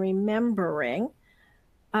class and remembering,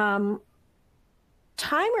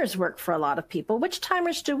 timers work for a lot of people. Which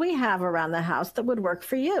timers do we have around the house that would work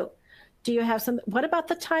for you? Do you have some? What about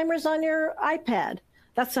the timers on your iPad?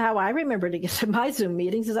 That's how I remember to get to my Zoom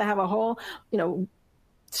meetings, is I have a whole,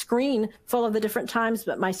 screen full of the different times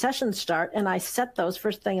that my sessions start, and I set those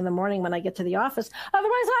first thing in the morning when I get to the office.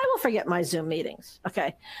 Otherwise, I will forget my Zoom meetings.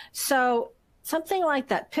 Okay, so something like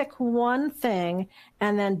that. Pick one thing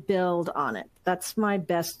and then build on it. That's my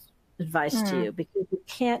best advice to you, because you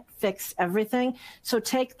can't fix everything. So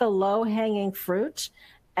take the low-hanging fruit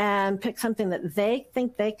and pick something that they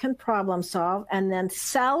think they can problem solve, and then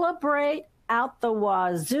celebrate out the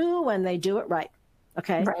wazoo when they do it right.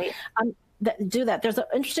 Okay. Right. Do that. There's an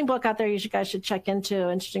interesting book out there you guys should check into.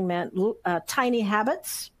 Interesting man, Tiny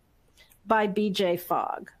Habits by B.J.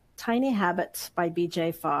 Fogg. Tiny Habits by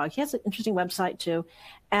B.J. Fogg. He has an interesting website too.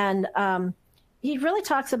 And he really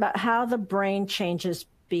talks about how the brain changes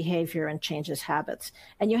behavior and changes habits.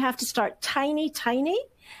 And you have to start tiny,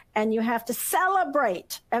 and you have to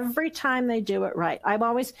celebrate every time they do it right.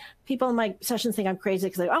 People in my sessions think I'm crazy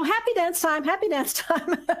because they go, oh, happy dance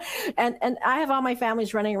time. and I have all my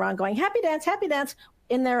families running around going, happy dance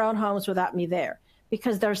in their own homes without me there.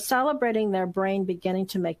 because they're celebrating their brain beginning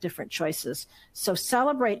to make different choices. So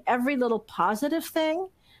celebrate every little positive thing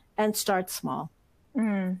and start small.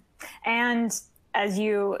 And as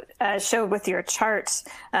you showed with your chart,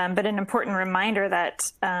 but an important reminder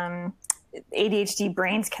that ADHD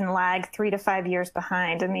brains can lag 3 to 5 years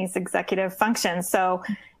behind in these executive functions. So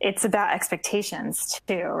it's about expectations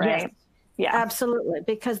too, right? Yes. Yeah, absolutely.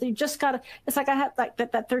 Because you just got to, it's like I had like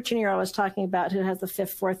that 13-year-old I was talking about who has the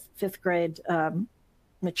fifth grade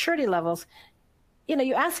maturity levels. You know,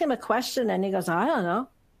 you ask him a question and he goes, I don't know.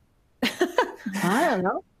 I don't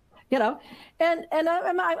know. You know, and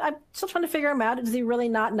I'm still trying to figure him out. Does he really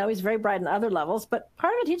not know? He's very bright in other levels, but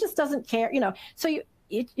part of it, he just doesn't care, you know. So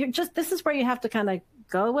you're just, this is where you have to kind of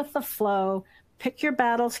go with the flow, pick your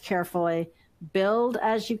battles carefully, build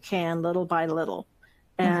as you can, little by little,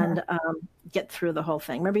 and get through the whole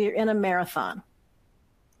thing. Remember, you're in a marathon.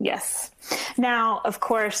 Yes. Now, of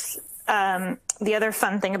course, the other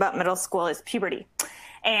fun thing about middle school is puberty.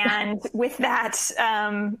 And with that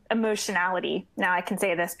emotionality, now I can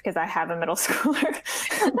say this because I have a middle schooler.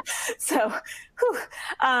 So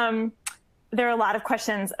there are a lot of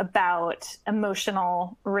questions about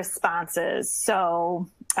emotional responses. So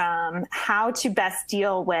how to best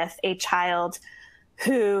deal with a child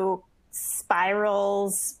who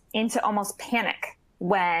spirals into almost panic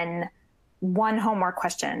when one homework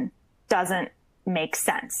question doesn't make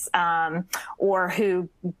sense, or who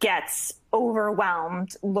gets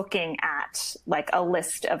overwhelmed looking at like a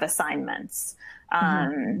list of assignments.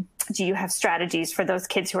 Do you have strategies for those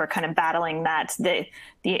kids who are kind of battling that,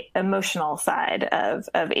 the emotional side of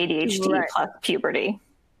ADHD plus puberty?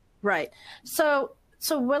 Right. So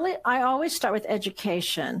really, I always start with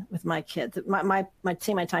education with my kids. My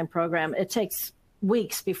time program, it takes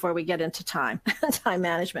weeks before we get into time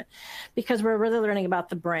management, because we're really learning about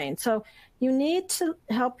the brain. So you need to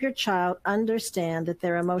help your child understand that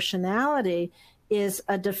their emotionality is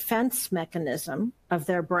a defense mechanism of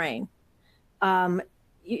their brain.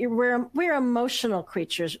 We're emotional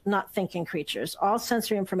creatures, not thinking creatures. All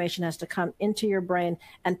sensory information has to come into your brain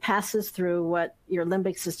and passes through what your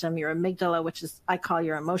limbic system, your amygdala, which is I call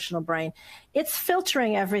your emotional brain. It's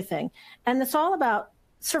filtering everything. And it's all about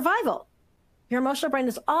survival. Your emotional brain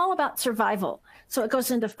is all about survival. So it goes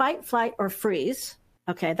into fight, flight, or freeze.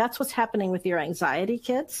 Okay, that's what's happening with your anxiety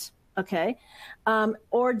kids. Okay,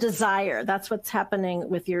 or desire. That's what's happening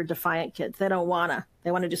with your defiant kids. They want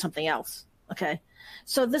to do something else. Okay,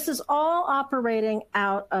 so this is all operating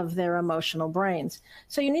out of their emotional brains.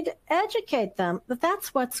 So you need to educate them that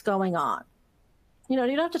that's what's going on. You know,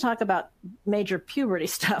 you don't have to talk about major puberty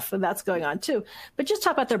stuff, and that's going on too, but just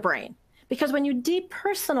talk about their brain. Because when you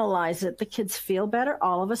depersonalize it, the kids feel better.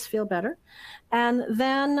 All of us feel better. And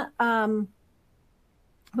then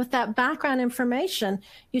with that background information,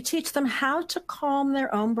 you teach them how to calm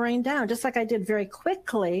their own brain down, just like I did very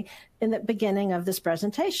quickly in the beginning of this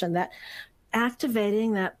presentation, that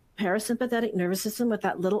activating that parasympathetic nervous system with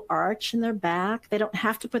that little arch in their back. They don't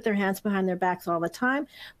have to put their hands behind their backs all the time,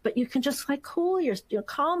 but you can just like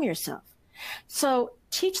calm yourself. So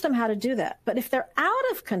teach them how to do that. But if they're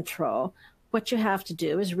out of control, what you have to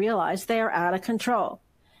do is realize they are out of control.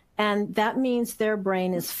 And that means their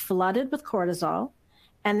brain is flooded with cortisol.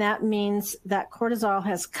 And that means that cortisol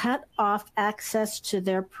has cut off access to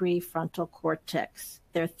their prefrontal cortex,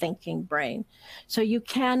 their thinking brain. So you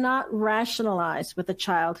cannot rationalize with a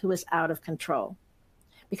child who is out of control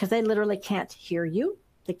because they literally can't hear you.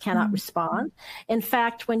 They cannot respond. In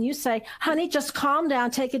fact, when you say, honey, just calm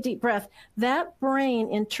down, take a deep breath, that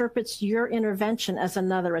brain interprets your intervention as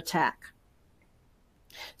another attack.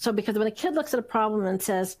 So because when a kid looks at a problem and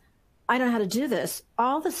says, I don't know how to do this,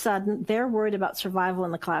 all of a sudden they're worried about survival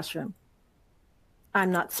in the classroom.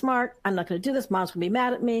 I'm not smart. I'm not going to do this. Mom's going to be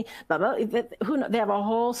mad at me. Blah, blah. Who knows? They have a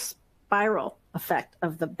whole spiral effect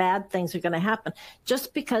of the bad things are going to happen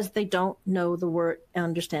just because they don't know the word and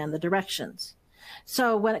understand the directions.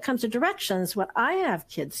 So when it comes to directions, what I have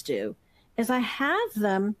kids do is I have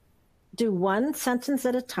them do one sentence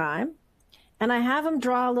at a time, and I have them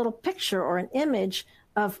draw a little picture or an image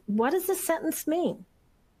of what does this sentence mean?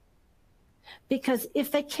 Because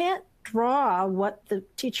if they can't draw what the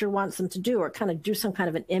teacher wants them to do or kind of do some kind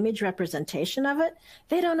of an image representation of it,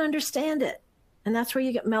 they don't understand it. And that's where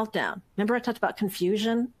you get meltdown. Remember I talked about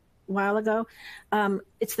confusion a while ago?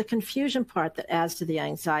 It's the confusion part that adds to the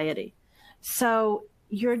anxiety. So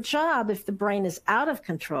your job, if the brain is out of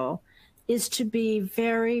control, is to be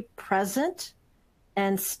very present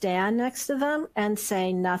and stand next to them and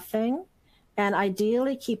say nothing, and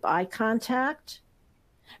ideally keep eye contact,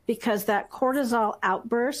 because that cortisol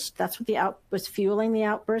outburst, that's what was fueling the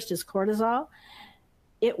outburst, is cortisol.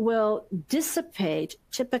 it will dissipate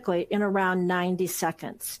typically in around 90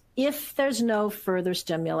 seconds if there's no further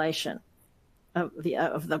stimulation of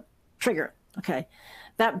the trigger. Okay,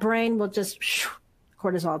 that brain will just,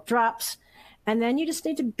 cortisol drops, and then you just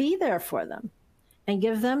need to be there for them and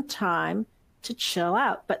give them time to chill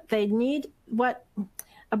out. But they need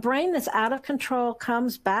a brain that's out of control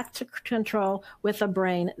comes back to control with a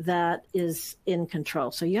brain that is in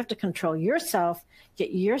control. So you have to control yourself,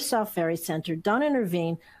 get yourself very centered, don't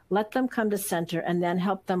intervene, let them come to center, and then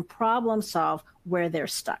help them problem solve where they're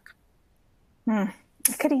stuck. I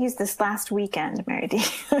could have used this last weekend, Marydee.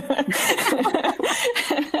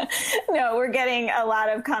 No, we're getting a lot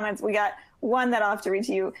of comments. We got one that I'll have to read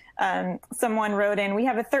to you. Someone wrote in, we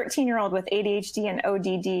have a 13-year-old with ADHD and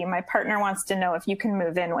ODD. My partner wants to know if you can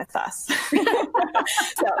move in with us.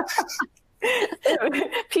 So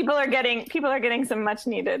people are getting some much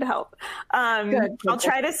needed help. Good. I'll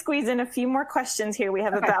try to squeeze in a few more questions here. We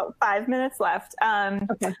have about 5 minutes left.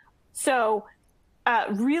 So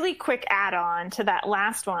really quick add-on to that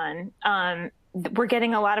last one. We're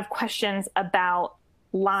getting a lot of questions about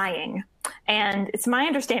lying. And it's my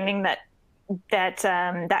understanding that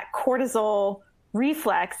cortisol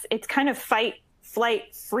reflex, it's kind of fight,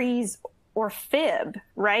 flight, freeze, or fib,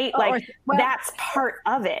 right? That's part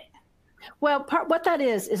of it. Well, what that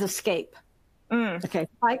is escape. Okay,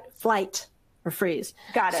 fight, flight, or freeze.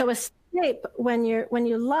 Got it. So escape, when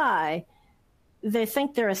you lie, they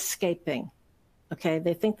think they're escaping. Okay,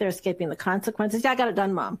 they think they're escaping the consequences. Yeah, I got it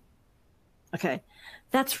done, Mom. Okay,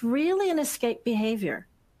 that's really an escape behavior.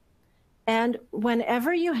 And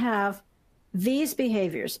whenever you have these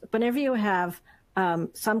behaviors, whenever you have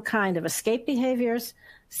some kind of escape behaviors,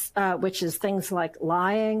 which is things like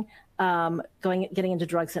lying, getting into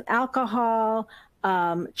drugs and alcohol,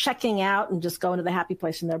 checking out and just going to the happy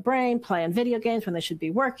place in their brain, playing video games when they should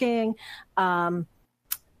be working,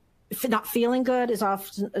 not feeling good is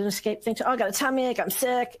often an escape thing. I got a tummy ache, I'm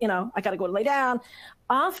sick, I got to go lay down.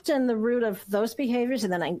 Often the root of those behaviors,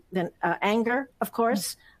 and then anger, of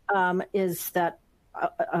course, is that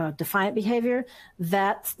defiant behavior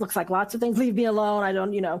that looks like lots of things. Leave me alone. I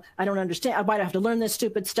don't understand. Why do I have to learn this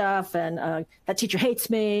stupid stuff? And that teacher hates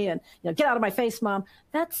me. And get out of my face, Mom.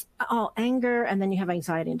 That's all anger. And then you have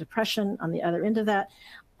anxiety and depression on the other end of that.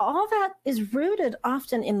 All that is rooted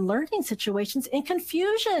often in learning situations in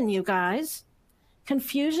confusion, you guys.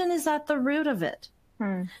 Confusion is at the root of it.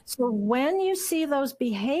 So when you see those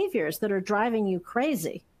behaviors that are driving you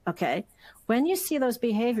crazy, okay, when you see those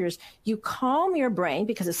behaviors, you calm your brain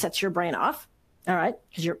because it sets your brain off, all right,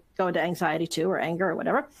 because you're going to anxiety too, or anger or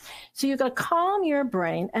whatever. So you've got to calm your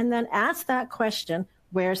brain and then ask that question,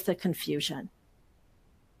 where's the confusion?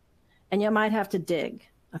 And you might have to dig,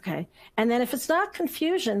 okay? And then if it's not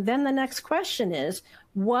confusion, then the next question is,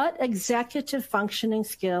 what executive functioning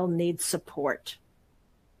skill needs support?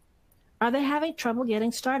 Are they having trouble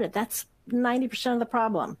getting started? That's 90% of the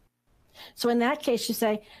problem. So in that case, you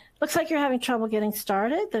say, looks like you're having trouble getting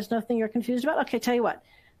started. There's nothing you're confused about. Okay, tell you what.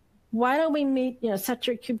 Why don't we meet, set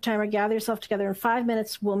your cube timer, gather yourself together in 5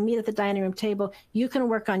 minutes. We'll meet at the dining room table. You can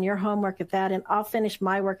work on your homework at that end. I'll finish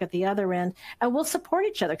my work at the other end. And we'll support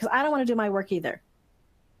each other because I don't want to do my work either.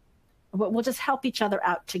 We'll just help each other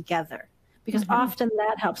out together because often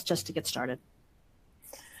that helps just to get started.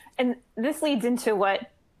 And this leads into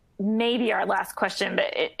what may be our last question,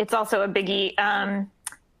 but it's also a biggie.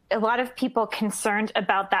 A lot of people concerned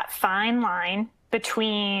about that fine line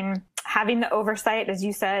between having the oversight, as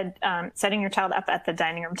you said, setting your child up at the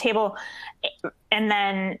dining room table, and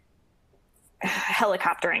then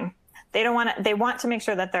helicoptering. They want to make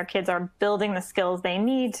sure that their kids are building the skills they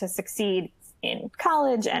need to succeed in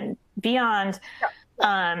college and beyond.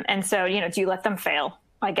 Yeah. And so, do you let them fail?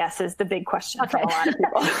 I guess is the big question for a lot of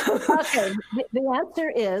people. Okay. The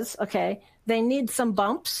answer is, they need some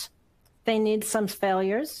bumps. They need some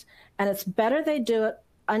failures, and it's better they do it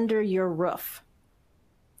under your roof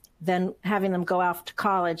than having them go off to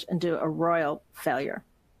college and do a royal failure.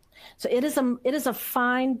 So it is a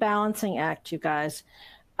fine balancing act, you guys.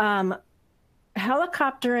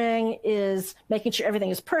 Helicoptering is making sure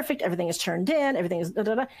everything is perfect, everything is turned in, everything is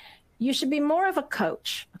da-da-da. You should be more of a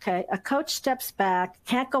coach, okay? A coach steps back,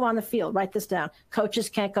 can't go on the field. Write this down. Coaches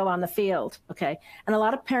can't go on the field, okay? And a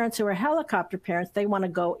lot of parents who are helicopter parents, they want to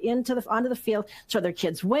go onto the field so their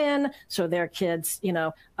kids win, so their kids,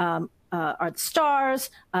 are the stars,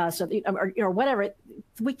 or whatever.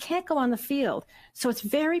 We can't go on the field. So it's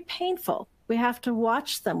very painful. We have to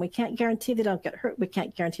watch them. We can't guarantee they don't get hurt. We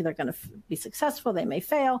can't guarantee they're going to be successful. They may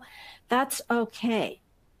fail. That's okay.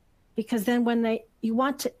 Because then when you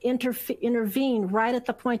want to intervene right at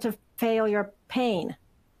the point of failure pain,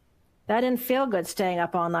 That didn't feel good staying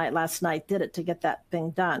up all night last night, did it, to get that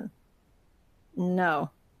thing done? No.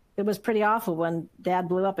 It was pretty awful when Dad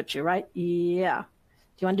blew up at you, right? Yeah. Do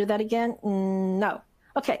you want to do that again? No.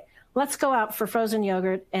 Okay, let's go out for frozen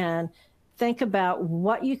yogurt and think about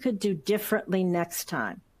what you could do differently next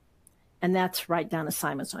time. And that's write down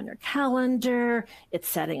assignments on your calendar. It's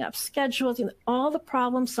setting up schedules. All the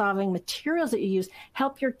problem-solving materials that you use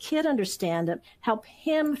help your kid understand it, help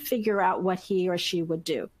him figure out what he or she would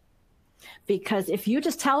do. Because if you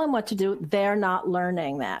just tell them what to do, they're not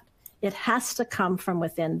learning that. It has to come from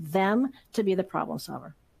within them to be the problem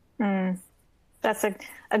solver. That's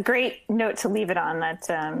a great note to leave it on, that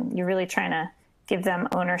you're really trying to give them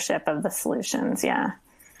ownership of the solutions. Yeah.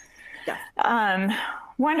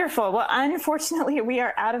 Wonderful. Well, unfortunately, we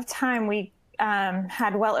are out of time. We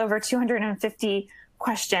had well over 250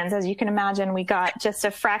 questions. As you can imagine, we got just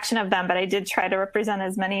a fraction of them, but I did try to represent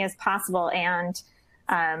as many as possible. And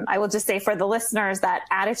I will just say for the listeners that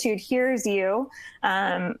Attitude hears you.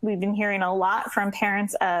 We've been hearing a lot from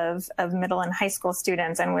parents of middle and high school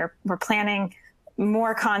students, and we're planning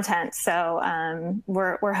more content. So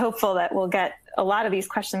we're hopeful that we'll get a lot of these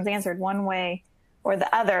questions answered one way or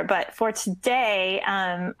the other. But for today,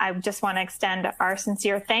 I just want to extend our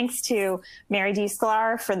sincere thanks to Marydee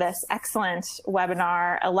Sklar for this excellent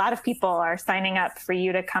webinar. A lot of people are signing up for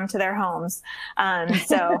you to come to their homes.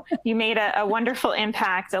 So you made a wonderful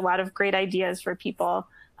impact, a lot of great ideas for people.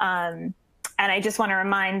 And I just want to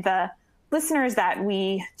remind the listeners that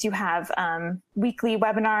we do have weekly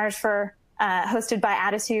webinars hosted by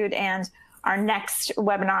Attitude, and our next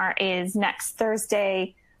webinar is next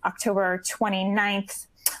Thursday, October 29th,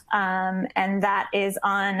 and that is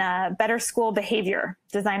on better school behavior,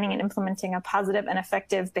 designing and implementing a positive and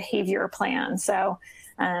effective behavior plan. So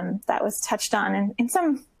that was touched on in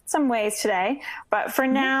some ways today. But for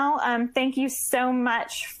now, thank you so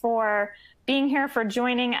much for being here, for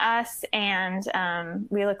joining us, and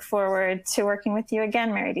we look forward to working with you again,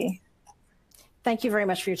 Marydee. Thank you very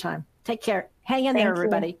much for your time. Take care. Hang in there,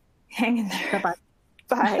 everybody. Hang in there. Bye-bye.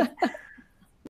 Bye.